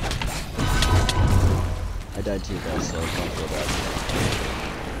 I died too, guys, so don't feel bad.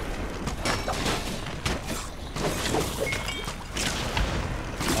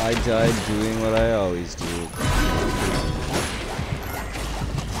 I died doing what I always do.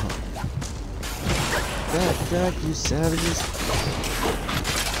 Back, you savages.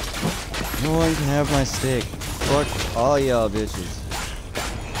 No one can have my steak. Fuck all y'all bitches.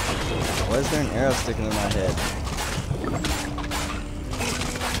 Why is there an arrow sticking in my head?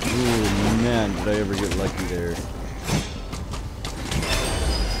 Ooh, man, did I ever get lucky there.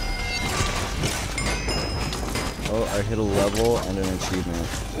 Oh, I hit a level and an achievement.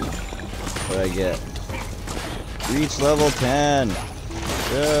 What did I get? Reach level 10!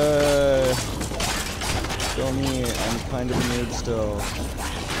 Yay! Still me, I'm kind of a noob still.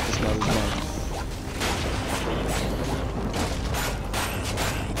 Just not as much.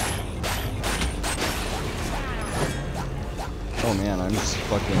 Oh man, I'm just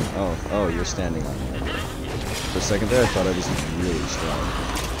fucking... Oh, you're standing on me. Okay. For a second there, I thought I was really strong.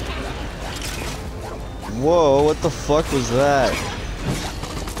 Whoa, what the fuck was that?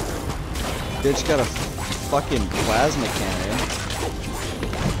 Bitch got a fucking plasma cannon.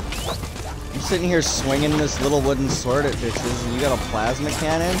 I'm sitting here swinging this little wooden sword at bitches, and you got a plasma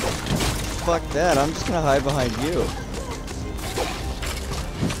cannon? Fuck that, I'm just gonna hide behind you.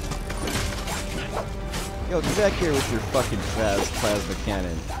 Yo, get back here with your fucking plasma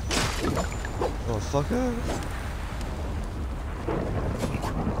cannon. Oh, fuck up.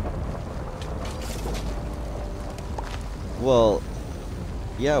 Well,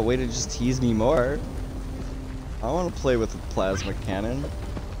 yeah, way to just tease me more. I want to play with a plasma cannon.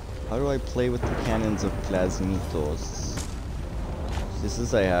 How do I play with the cannons of plasmitos? Just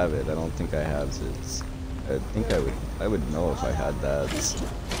as I have it, I don't think I have it. I think I would know if I had that.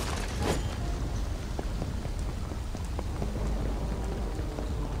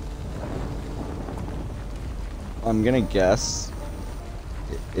 I'm gonna guess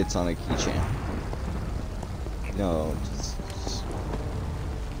it's on a keychain. No, just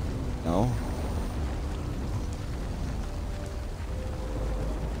no.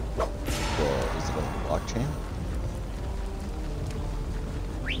 Well, is it on a blockchain?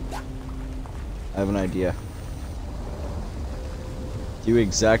 I have an idea. Do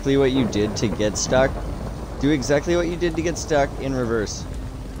exactly what you did to get stuck. Do exactly what you did to get stuck in reverse.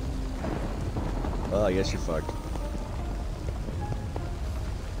 Well, I guess you're fucked.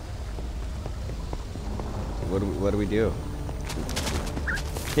 What do we do?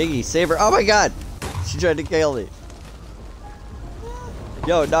 Piggy, save her. Oh my god! She tried to kill me.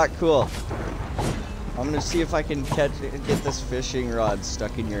 Yo, not cool. I'm gonna see if I can get this fishing rod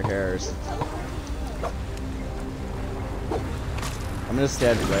stuck in your hairs. I'm gonna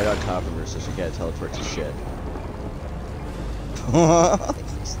stand right on top of her so she can't teleport to shit.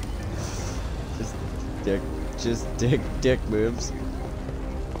 just dick moves.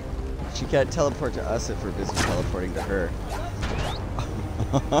 She can't teleport to us if we're busy teleporting to her.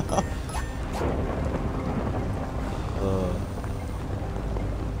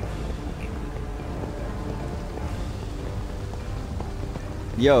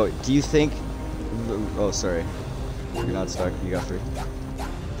 Yo, do you think... Oh, sorry. You're not stuck. You got free.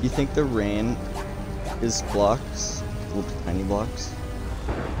 Do you think the rain is blocks? Little tiny blocks?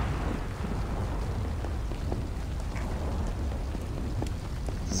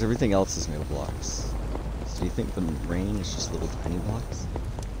 Because everything else is made of blocks. So do you think the rain is just little tiny blocks?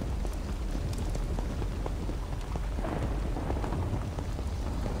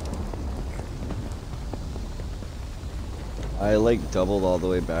 I like doubled all the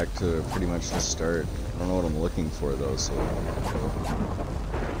way back to pretty much the start. I don't know what I'm looking for though, so...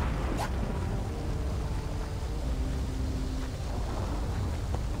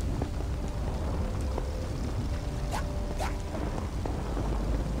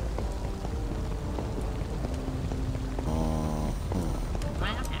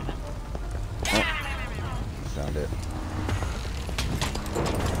 Found it.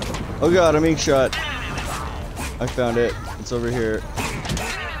 Oh god, I'm being shot. I found it. It's over here.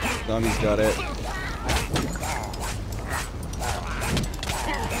 Zombies got it.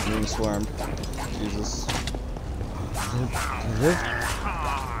 I'm being swarmed. Jesus. Come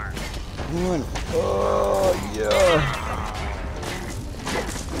on. Oh, yeah.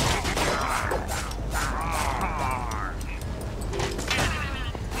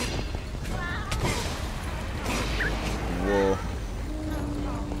 Whoa.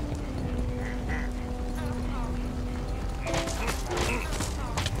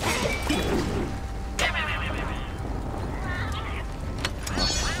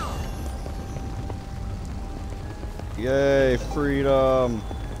 Yay, freedom!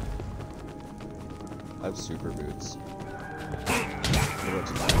 I have super boots.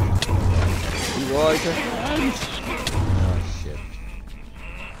 You like a hand? Oh shit.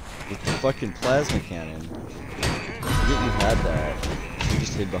 With the fucking plasma cannon. I forget you had that. You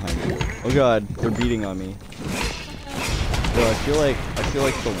just hid behind you. Oh god, they're beating on me. Bro, I feel like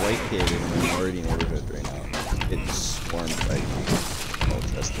the white kid in the minority neighborhood right now. It swarmed by me. Oh,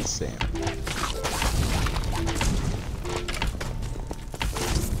 that's insane.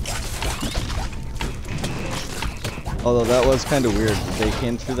 Although that was kind of weird. They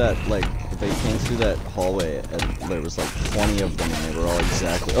came through that hallway and there was like 20 of them and they were all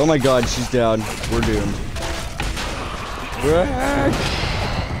exactly. Oh my god, she's down. We're doomed.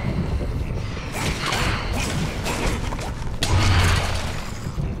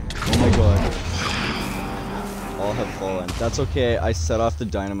 Oh my god. All have fallen. That's okay. I set off the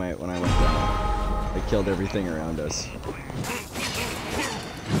dynamite when I went down. I killed everything around us.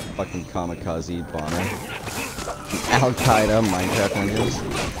 Fucking kamikaze bomber. Al-Qaeda Minecraft ninjas.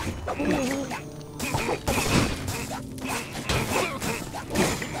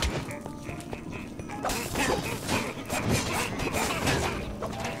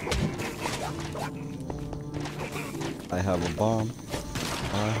 I have a bomb.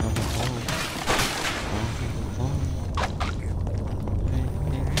 I have a bomb.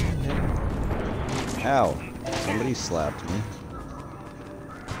 Ow. Somebody slapped me.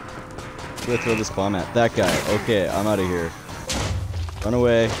 Who do I throw this bomb at? That guy. Okay, I'm out of here. Run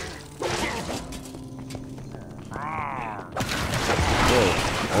away. Whoa.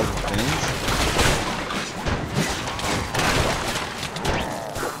 All the things?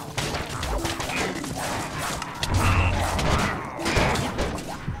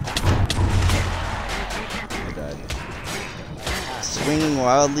 I died. Swinging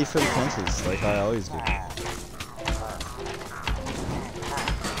wildly for the fences, like I always do.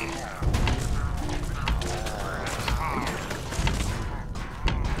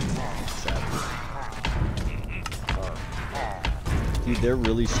 Dude, they're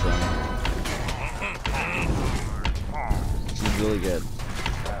really strong. She's really good.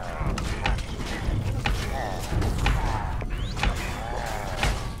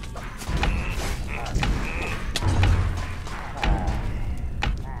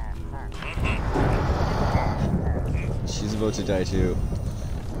 She's about to die too.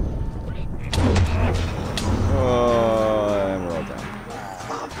 Oh, and we're all down.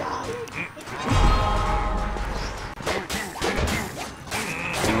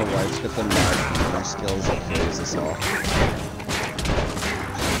 With the mad skills that carries us all.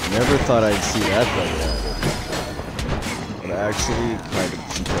 Never thought I'd see that play yet. But actually kind of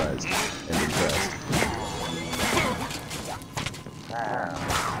surprised and impressed.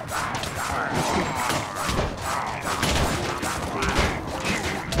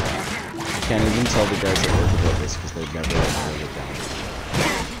 Can't even tell the guys that work about this because they've never wrote it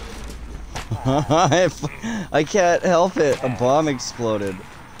down. I can't help it. A bomb exploded.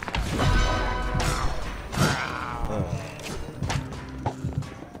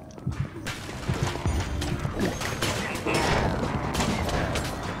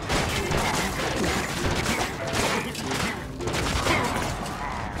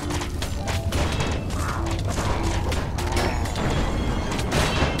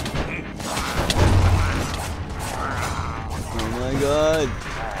 God.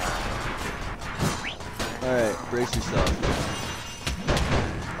 Alright, brace yourself.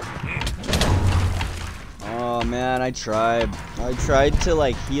 Oh man, I tried to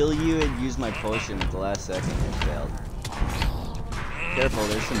like heal you and use my potion at the last second and it failed. Careful,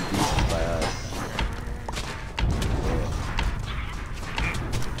 there's some beasts by us.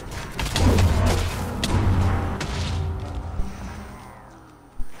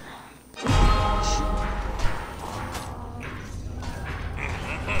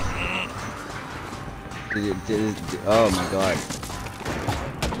 Oh my god.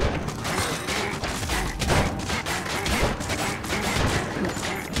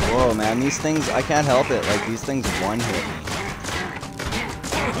 Whoa, man, these things, I can't help it. Like, these things one-hit me.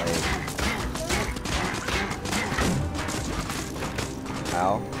 Like...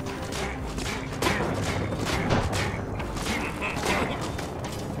 Ow.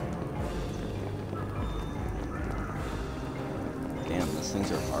 Damn, these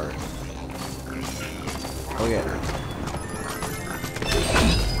things are hard. Okay.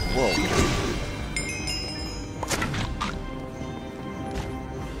 Whoa.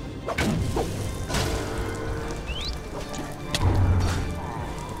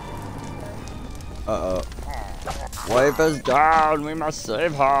 Uh-oh. Wife is down! We must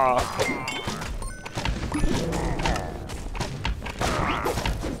save her!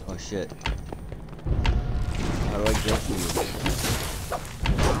 shit. How do I get to you?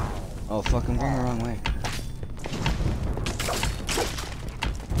 Oh fuck, I'm going the wrong way.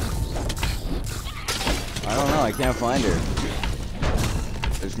 I don't know, I can't find her.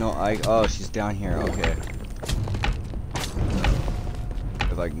 There's no oh, she's down here, okay.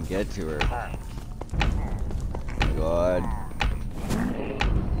 If I can get to her. God.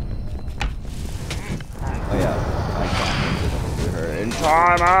 Oh yeah, I can't get to her in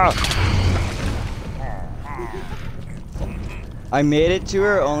time! I made it to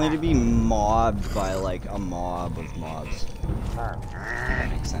her only to be mobbed by like a mob of mobs. That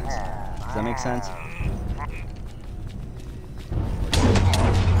makes sense. Does that make sense?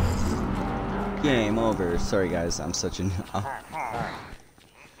 Game over. Sorry guys, I'm such an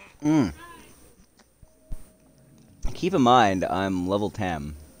Keep in mind, I'm level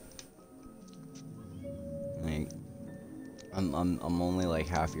 10. Like, I'm only like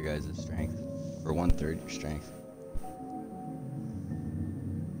half your guys' strength, or 1/3 your strength.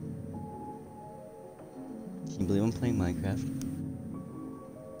 Can you believe I'm playing Minecraft?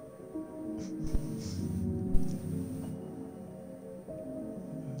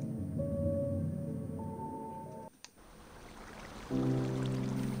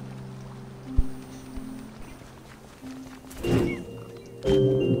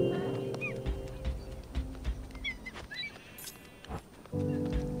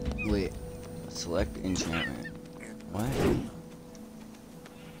 Wait, select enchantment. What?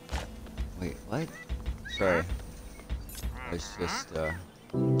 Wait, what? Sorry. It's just,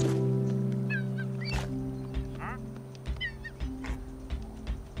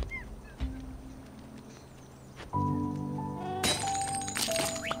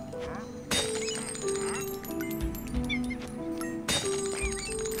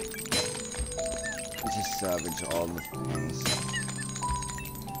 just savage all the things.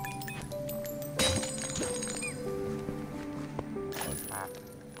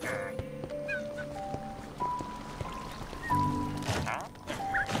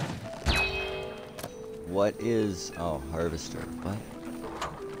 What is... oh, harvester. What?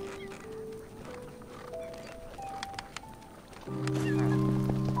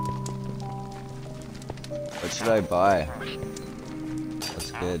 What should I buy?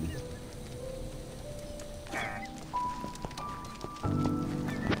 That's good.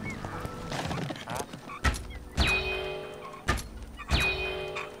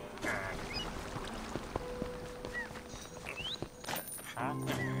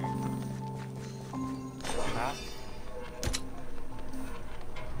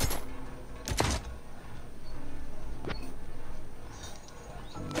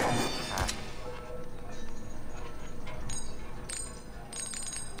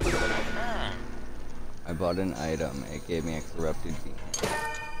 I bought an item. It gave me a corrupted beacon.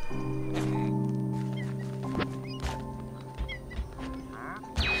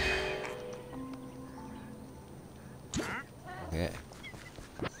 Okay.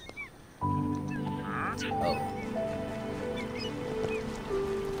 Oh.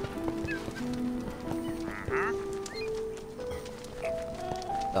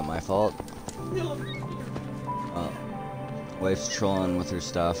 Is that my fault? Oh. Wife's trolling with her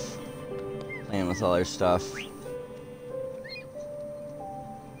stuff. Playing with all her stuff.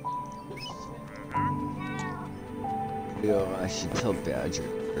 Yo, I should tell Badger.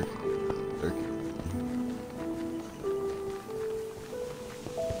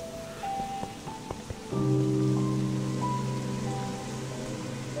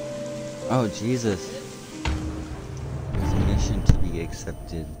 Oh, Jesus. There's a mission to be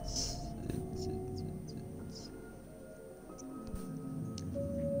accepted.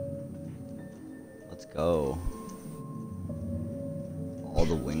 Let's go. All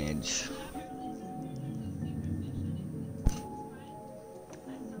the winage.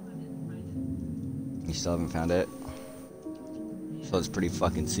 You still haven't found it? So it's pretty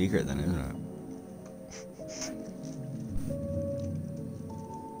fucking secret then, isn't it?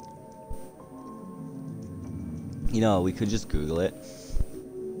 You know, we could just Google it.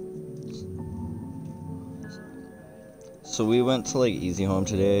 So we went to like Easy Home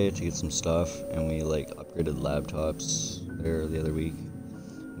today to get some stuff, and we like upgraded laptops there the other week.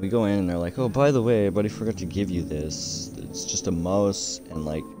 We go in and they're like, oh, by the way, buddy forgot to give you this. It's just a mouse and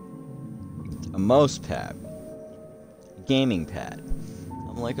like a mouse pad. A gaming pad.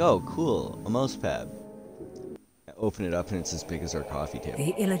 I'm like, oh, cool, a mouse pad. I open it up and it's as big as our coffee table.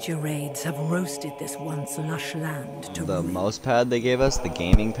 The Illager raids have roasted this once lush land to the ruin. Mouse pad they gave us, the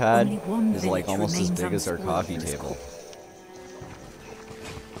gaming pad, is like almost as big as our coffee table.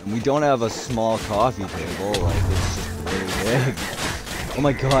 And we don't have a small coffee table, like it's just really big. Oh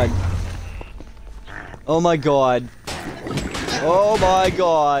my god. Oh my god. Oh my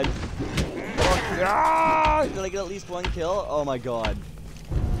god. Oh, ah! Did I get at least one kill? Oh my god.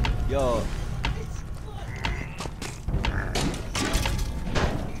 Yo.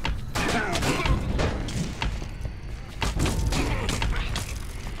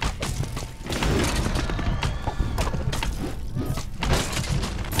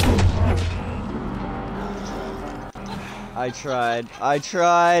 I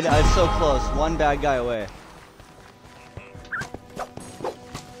tried. I'm so close. One bad guy away.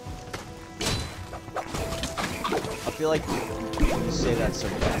 I feel like you say that so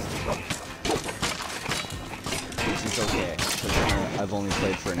fast. Which is okay, because I've only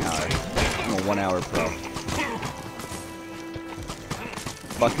played for an hour. I'm a 1 hour pro.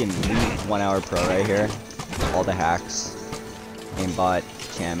 Fucking 1 hour pro right here. All the hacks. Aimbot,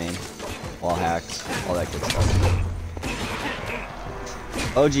 camming, wall hacks, all that good stuff.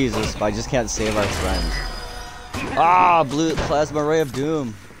 Oh Jesus, I just can't save our friends. Ah, blue plasma ray of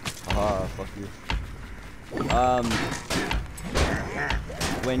doom. Ah, fuck you.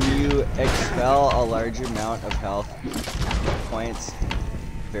 When you expel a large amount of health points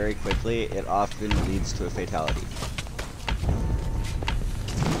very quickly, it often leads to a fatality.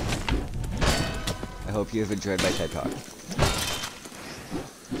 I hope you have enjoyed my TED Talk.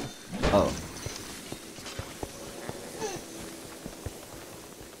 Oh.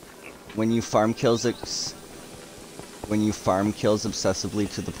 When you farm kills obsessively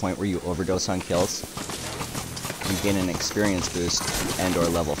to the point where you overdose on kills, you gain an experience boost and or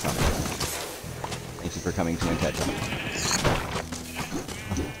level from it. Thank you for coming to my TED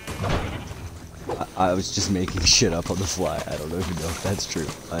Talk. I was just making shit up on the fly. I don't even know if that's true.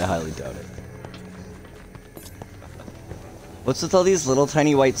 I highly doubt it. What's with all these little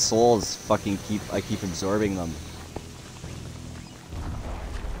tiny white souls? I keep absorbing them.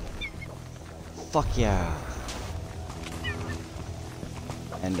 Fuck yeah.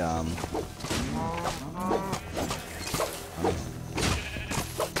 And for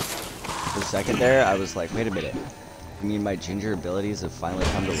a second there, I was like, wait a minute. You mean my ginger abilities have finally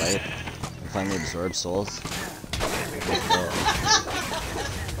come to light? I finally absorb souls?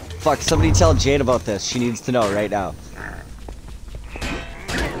 Fuck, somebody tell Jade about this. She needs to know right now.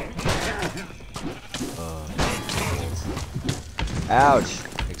 Ouch.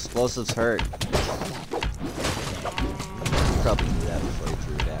 Explosives hurt. Probably knew that before he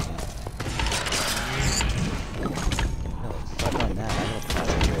threw it at me. No, fuck on that. I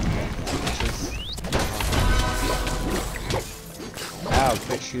don't have Ow,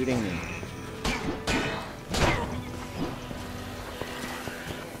 quit shooting me.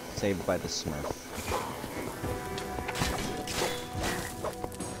 Saved by the Smurf.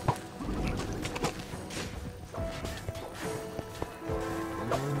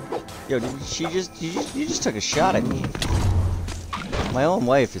 Yo, you just took a shot at me. My own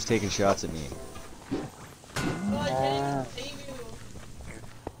wife is taking shots at me.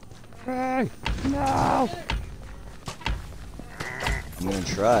 Hey, no! I'm gonna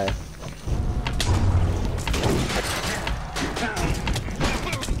try.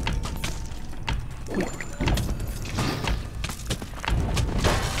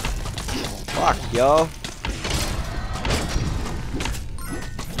 Fuck, yo!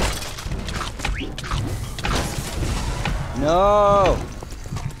 No!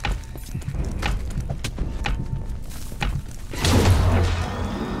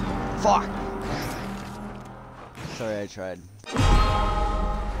 Fuck! Sorry, I tried.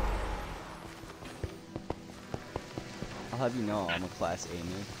 I'll have you know I'm a class A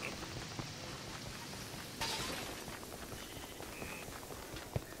noob.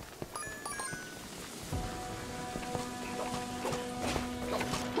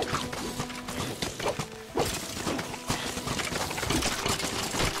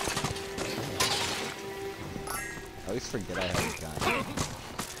 I always forget I have a gun.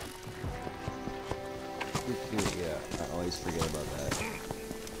 Yeah, I always forget about that.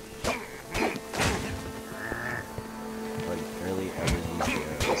 Like, barely ever use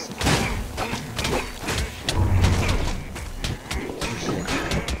arrows.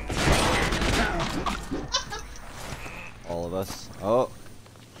 All of us. Oh!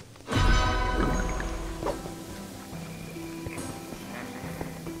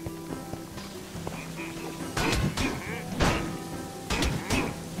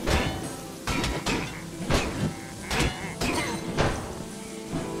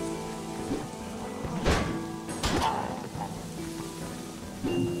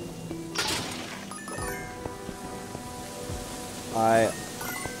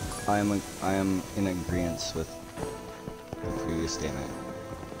 I am in agreement with the previous statement.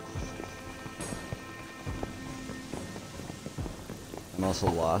 I'm also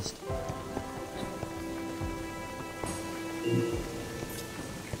lost.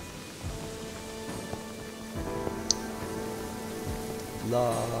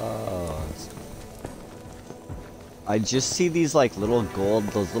 Lost. I just see these like little gold,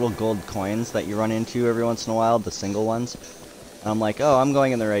 those little gold coins that you run into every once in a while, the single ones. And I'm like, oh, I'm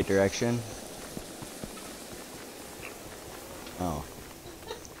going in the right direction. Oh.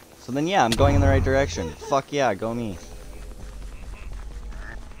 So then yeah, I'm going in the right direction. Fuck yeah, go me.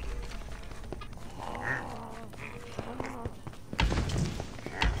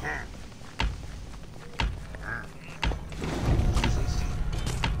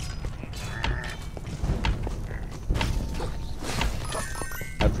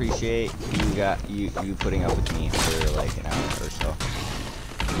 I appreciate you putting up with me for like an hour or so.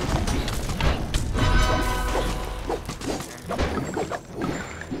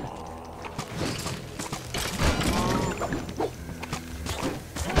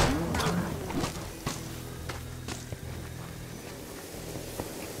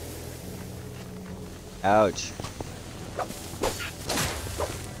 Ouch.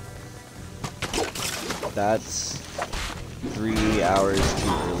 That's 3 hours too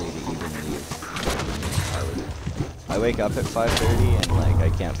early to even leave. I wake up at 5:30 and like I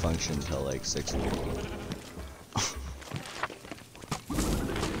can't function till like 6:30.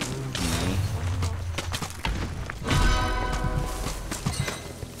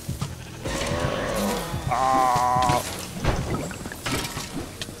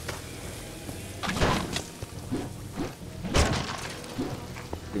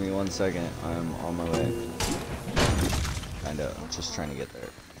 Give me 1 second, I'm on my way. Kinda, just trying to get there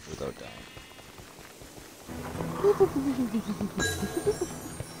without dying.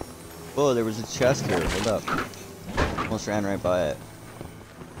 Whoa, there was a chest here, hold up. Almost ran right by it.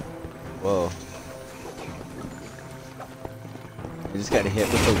 Whoa. I just got hit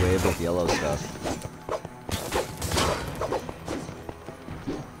with a wave of yellow stuff.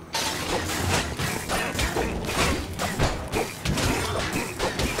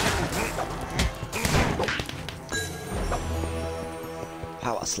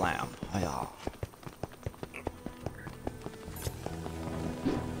 Power slam. Hiya.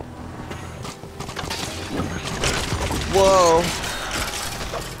 Whoa.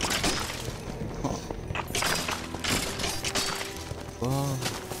 Whoa.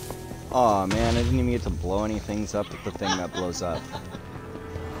 Aw, man, I didn't even get to blow any things up with the thing that blows up.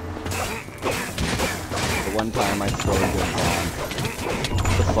 The one time I throw a good bomb.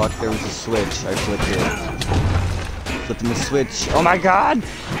 What the fuck? There was a switch. I flipped it. Flipping the switch. Oh my god!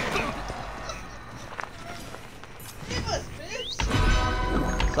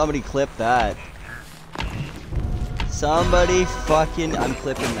 Somebody clip that. Somebody fucking... I'm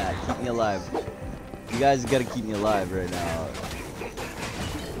clipping that. Keep me alive. You guys gotta keep me alive right now.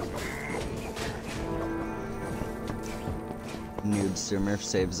 Noob Smurfz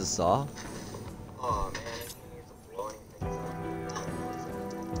saves us all. Oh man, it's blowing things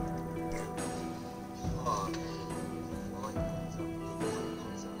up.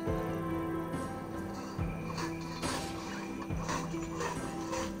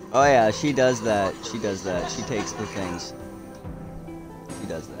 Oh yeah, she does that. She does that. She takes the things. She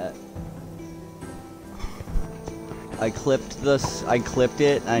does that. I clipped this. I clipped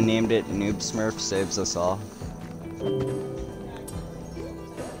it. I named it Noob Smurfz Saves Us All.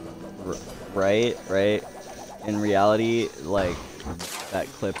 Right. In reality, like that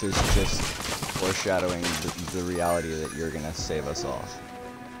clip is just foreshadowing the reality that you're gonna save us all.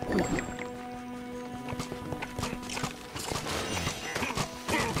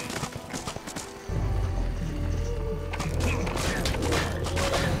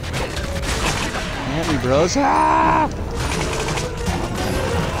 Hit me, bros! Ah!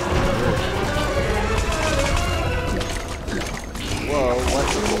 Whoa, what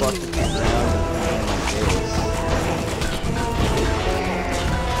the fuck is going on in my face?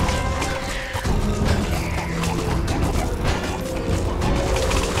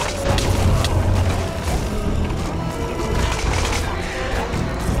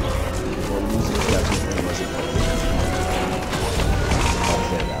 Well, music definitely wasn't good. I'll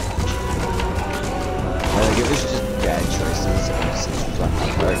say that much. Like, it was just bad choices and decisions on my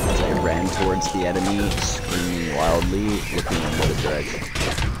part, because I ran towards the enemy, screaming wildly, looking in the direction.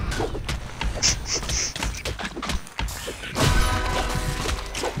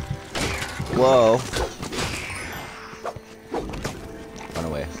 Whoa. Run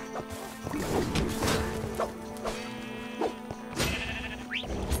away.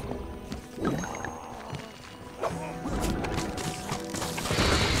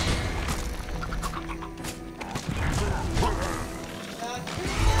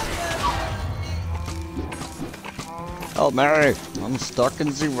 Help me! I'm stuck in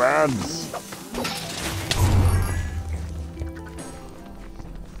the webs.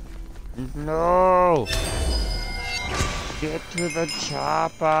 No! Get to the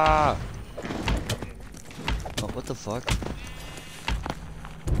chopper! Oh, what the fuck?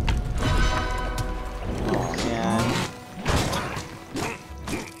 Oh, man.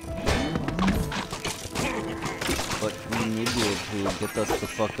 But we need you to get us the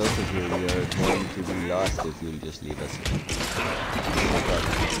fuck out of here. We are going to be lost if you'll just leave us.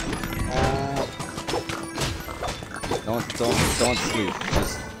 Don't sleep.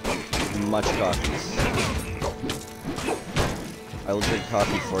 Just much coffee. I will drink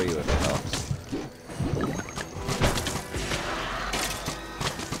coffee for you if it helps.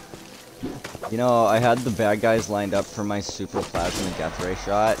 You know, I had the bad guys lined up for my super plasma death ray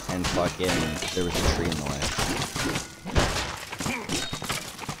shot, and fucking there was a tree in the way.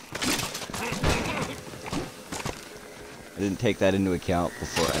 I didn't take that into account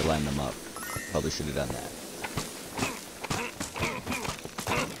before I lined them up. Probably should have done that.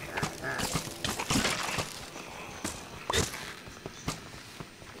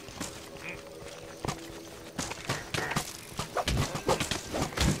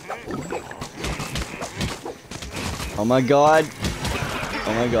 Oh my god.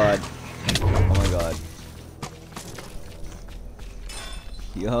 Oh my god. Oh my god.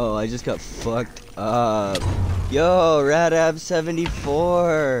 Yo, I just got fucked up. Yo,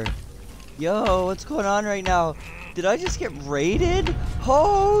 Radab74. Yo, what's going on right now? Did I just get raided?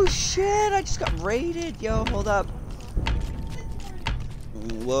 Oh shit, I just got raided. Yo, hold up.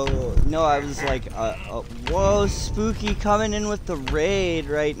 Whoa. No, I was like, whoa, Spooky coming in with the raid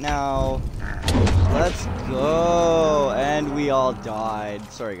right now. Let's go. And we all died.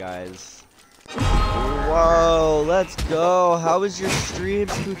 Sorry, guys. Whoa, let's go. How was your stream,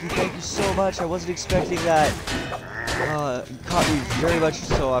 Spooky? Thank you so much. I wasn't expecting that. You caught me very much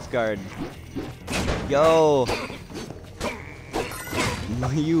so off guard. Yo.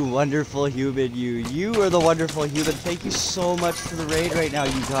 You wonderful human, you are the wonderful human. Thank you so much for the raid right now,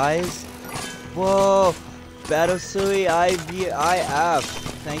 you guys. Whoa. Batosui IVIF.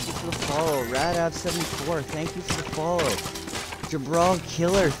 Thank you for the follow. Radab74, thank you for the follow. Jabral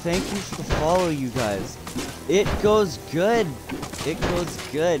Killer, thank you for the follow, you guys. It goes good. It goes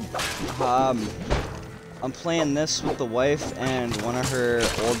good. I'm playing this with the wife and one of her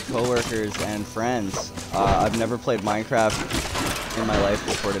old coworkers and friends. I've never played Minecraft in my life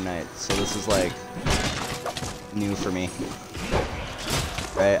before tonight, so this is like new for me.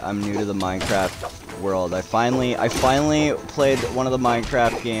 Right, I'm new to the Minecraft world. I finally played one of the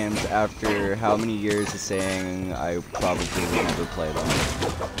Minecraft games after how many years of saying I probably would never play them.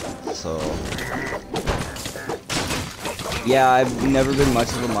 So yeah, I've never been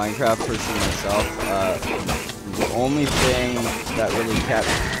much of a Minecraft person myself. The only thing that really kept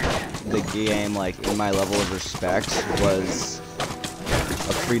the game like in my level of respect was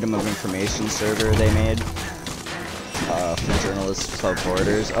a Freedom of Information server they made for journalists without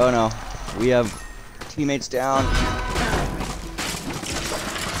borders. Oh no, we have teammates down.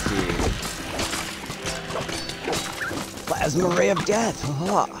 Let's see. Plasma ray of death.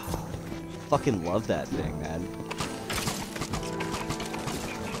 Fucking love that thing, man.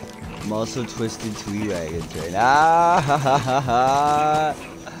 I'm also twisted tweet wagons right now. Ah, ha, ha, ha.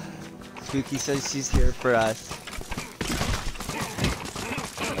 Spooky says she's here for us.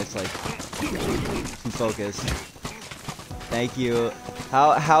 It's like focus. Thank you.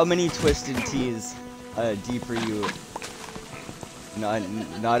 How many twisted teas deep are you?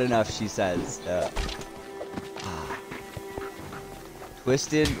 Not enough, she says.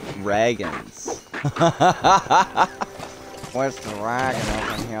 Twisted Ragons. Twisted Ragon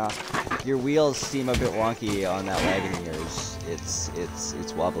up in here. Your wheels seem a bit wonky on that wagon of yours.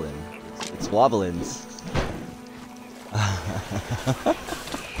 It's wobbling. It's wobblins.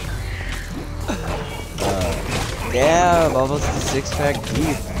 Damn, almost a 6-pack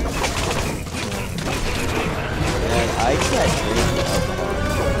deep. Man, I can't drink alcohol.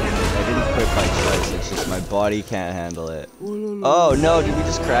 I didn't quit by choice, it's just my body can't handle it. Oh no, did we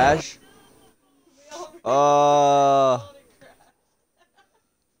just crash?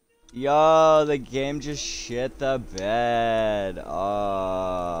 Yo, the game just shit the bed.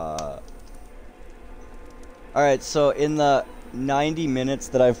 Alright, so in the 90 minutes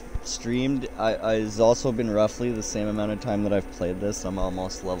that I've streamed, it's also been roughly the same amount of time that I've played this. I'm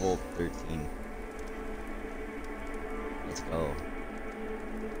almost level 13. Let's go.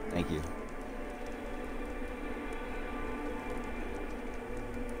 Thank you.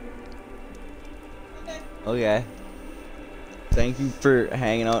 Okay. Thank you for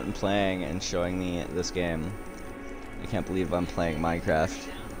hanging out and playing and showing me this game. I can't believe I'm playing Minecraft.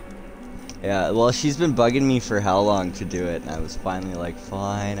 Yeah, well, she's been bugging me for how long to do it, and I was finally like,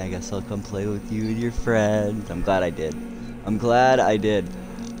 fine, I guess I'll come play with you and your friend. I'm glad I did. I'm glad I did.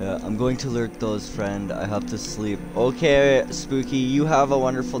 I'm going to lurk those, friend. I have to sleep. Okay, Spooky, you have a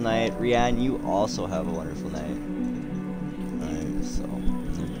wonderful night. Rianne, you also have a wonderful night. Alright, so,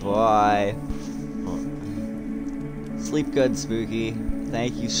 bye. Sleep good, Spooky.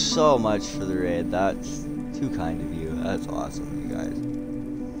 Thank you so much for the raid. That's too kind of you. That's awesome, you guys.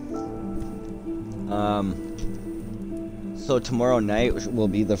 So tomorrow night will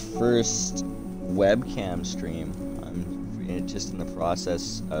be the first webcam stream. I'm just in the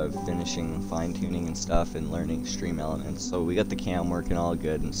process of finishing fine-tuning and stuff and learning stream elements. So we got the cam working all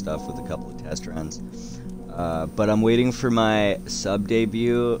good and stuff with a couple of test runs. But I'm waiting for my sub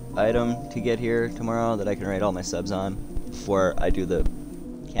debut item to get here tomorrow that I can write all my subs on before I do the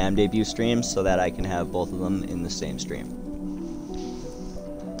cam debut streams, so that I can have both of them in the same stream.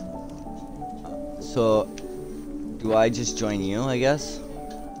 So, do I just join you, I guess?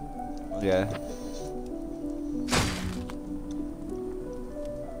 Okay.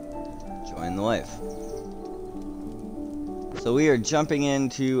 Join the wife. So we are jumping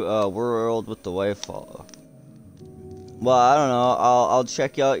into a world with the wife follow. Well, I don't know. I'll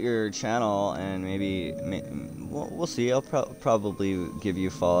check out your channel and maybe we'll see. I'll probably give you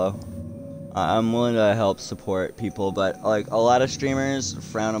a follow. I'm willing to help support people, but like a lot of streamers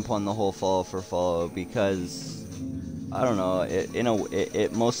frown upon the whole follow for follow because I don't know.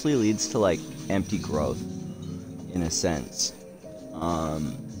 It mostly leads to like empty growth, in a sense.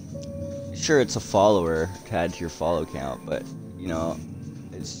 Sure, it's a follower to add to your follow count, but you know,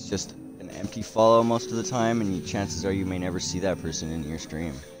 it's just an empty follow most of the time, and chances are you may never see that person in your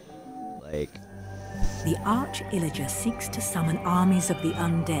stream. Like. The Arch-Illager seeks to summon armies of the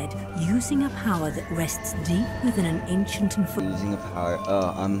undead using a power that rests deep within an ancient and using a power.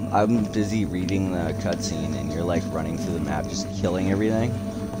 Oh, I'm busy reading the cutscene, and you're like running through the map, just killing everything.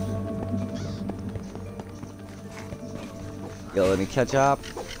 Yo, let me catch up.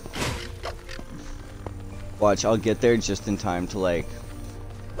 Watch, I'll get there just in time to like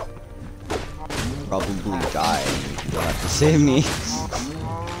probably die. You'll have to save me.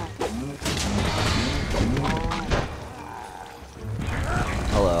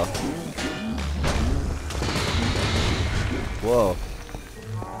 Hello. Whoa.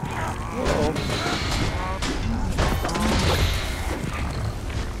 Whoa.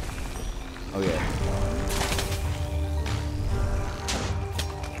 Okay.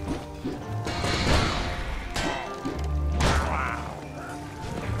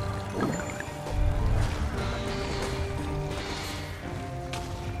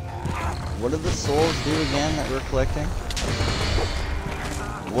 What do the souls do again that we're collecting?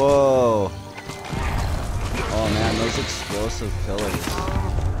 Whoa! Oh man, those explosive pillars.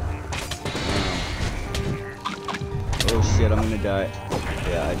 Damn. Oh shit, I'm gonna die.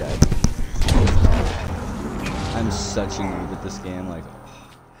 Yeah, I died. I'm such a noob at this game, like.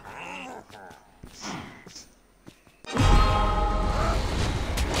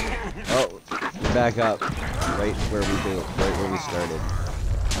 Oh, we're back up. Right where we started.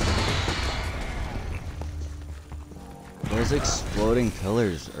 Those exploding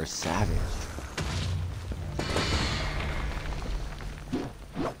pillars are savage.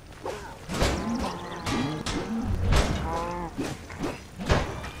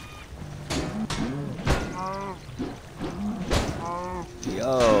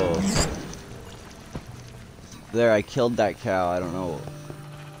 Yo. There, I killed that cow. I don't know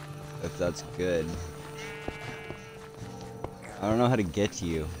if that's good. I don't know how to get to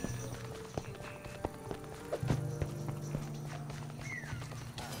you.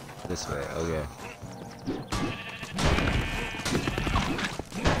 This way, okay.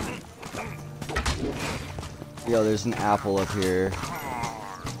 Yo, there's an apple up here.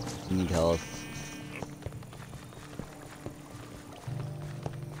 You need health.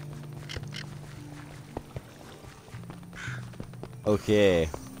 Okay.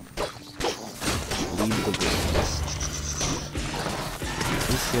 Leave the business.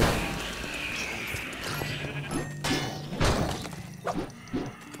 Oh shit.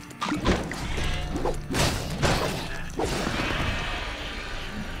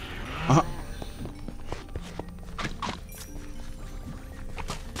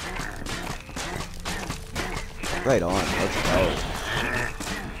 Right on, let's go.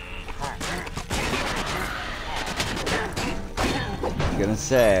 I'm gonna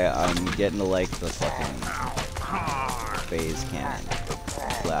say, I'm getting to like the fucking phase cannon.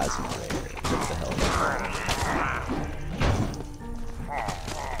 Plasma layer. What the hell is that?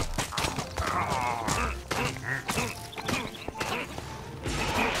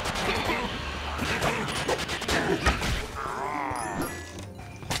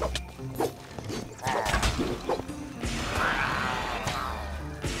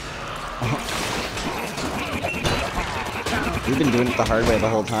 been doing it the hard way the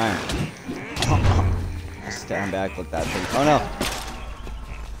whole time. Stand back with that thing. Oh no!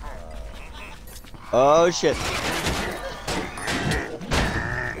 Oh shit!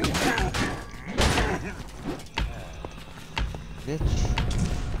 Bitch.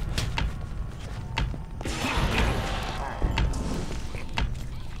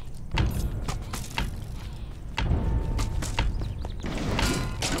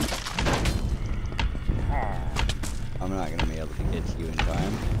 I'm not gonna be able to get to you in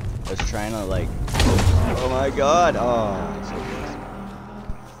time. I was trying to like... Oh my god! Oh, so close.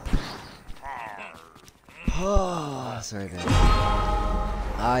 Oh, sorry, babe.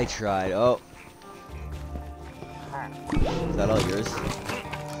 I tried. Oh. Is that all yours?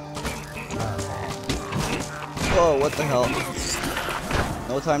 Whoa, what the hell?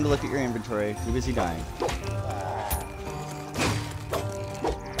 No time to look at your inventory. Too busy dying.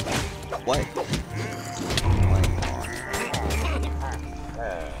 What?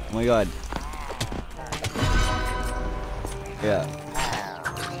 Oh my god. Yeah.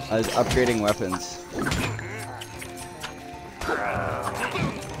 I was upgrading weapons.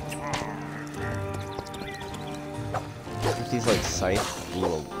 These like scythe,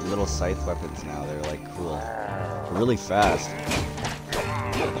 little scythe weapons now. They're like cool. They're really fast.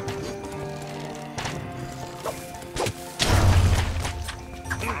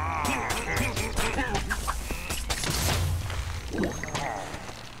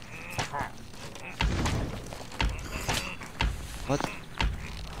 What?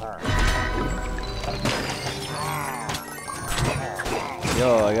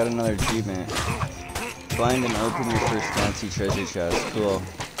 Yo, I got another achievement. Find and open your first fancy treasure chest. Cool.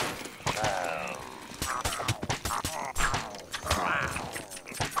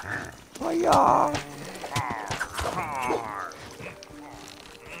 Oh yeah.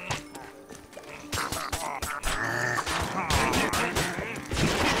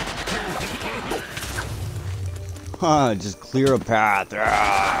 Huh, just clear a path.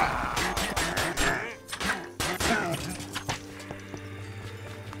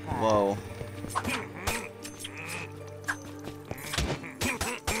 Whoa.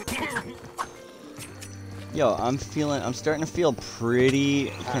 Yo, I'm starting to feel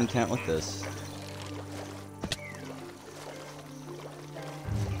pretty content with this.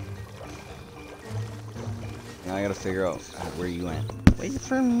 Now I gotta figure out where you went. Wait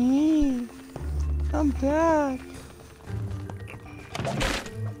for me. I'm back.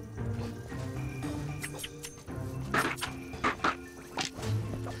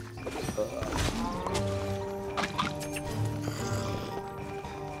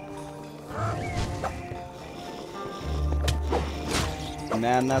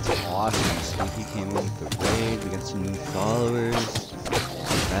 Man, that's awesome. Stinky came in with the raid. We got some new followers.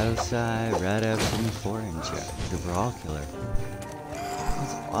 Ratosai, Radab74, and Jabral Killer.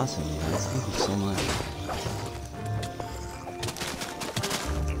 That's awesome, guys. Thank you so much.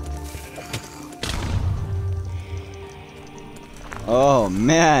 Oh,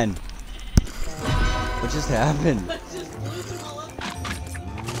 man. What just happened?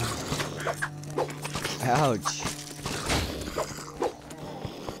 Ouch.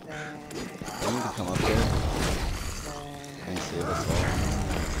 Come up there and save us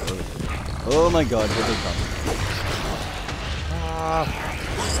all. Oh my god, here they come. Ah.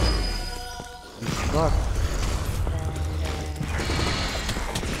 I'm stuck.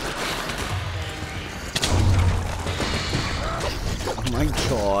 Oh my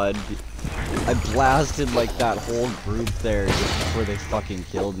god. I blasted like that whole group there just before they fucking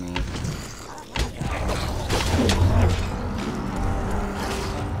killed me.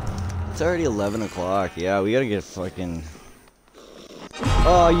 It's already 11 o'clock. Yeah, we gotta get fucking...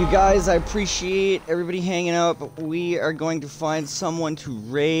 Oh, you guys, I appreciate everybody hanging out, but we are going to find someone to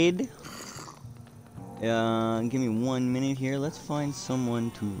raid. Give me 1 minute here. Let's find someone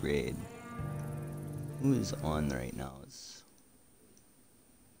to raid. Who is on right now? It's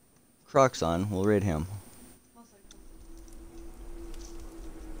Croc's on. We'll raid him.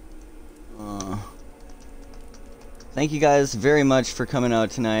 Thank you guys very much for coming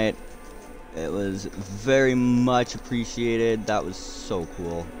out tonight. It was very much appreciated. That was so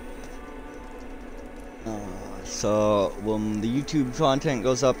cool. So when the YouTube content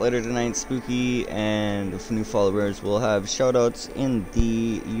goes up later tonight, spooky, and with new followers, we'll have shoutouts in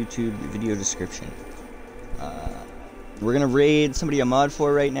the YouTube video description. We're gonna raid somebody I'm mod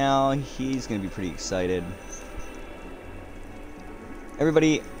for right now. He's gonna be pretty excited.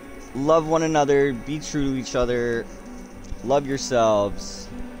 Everybody, love one another, be true to each other, love yourselves.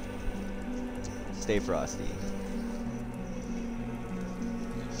 Stay frosty.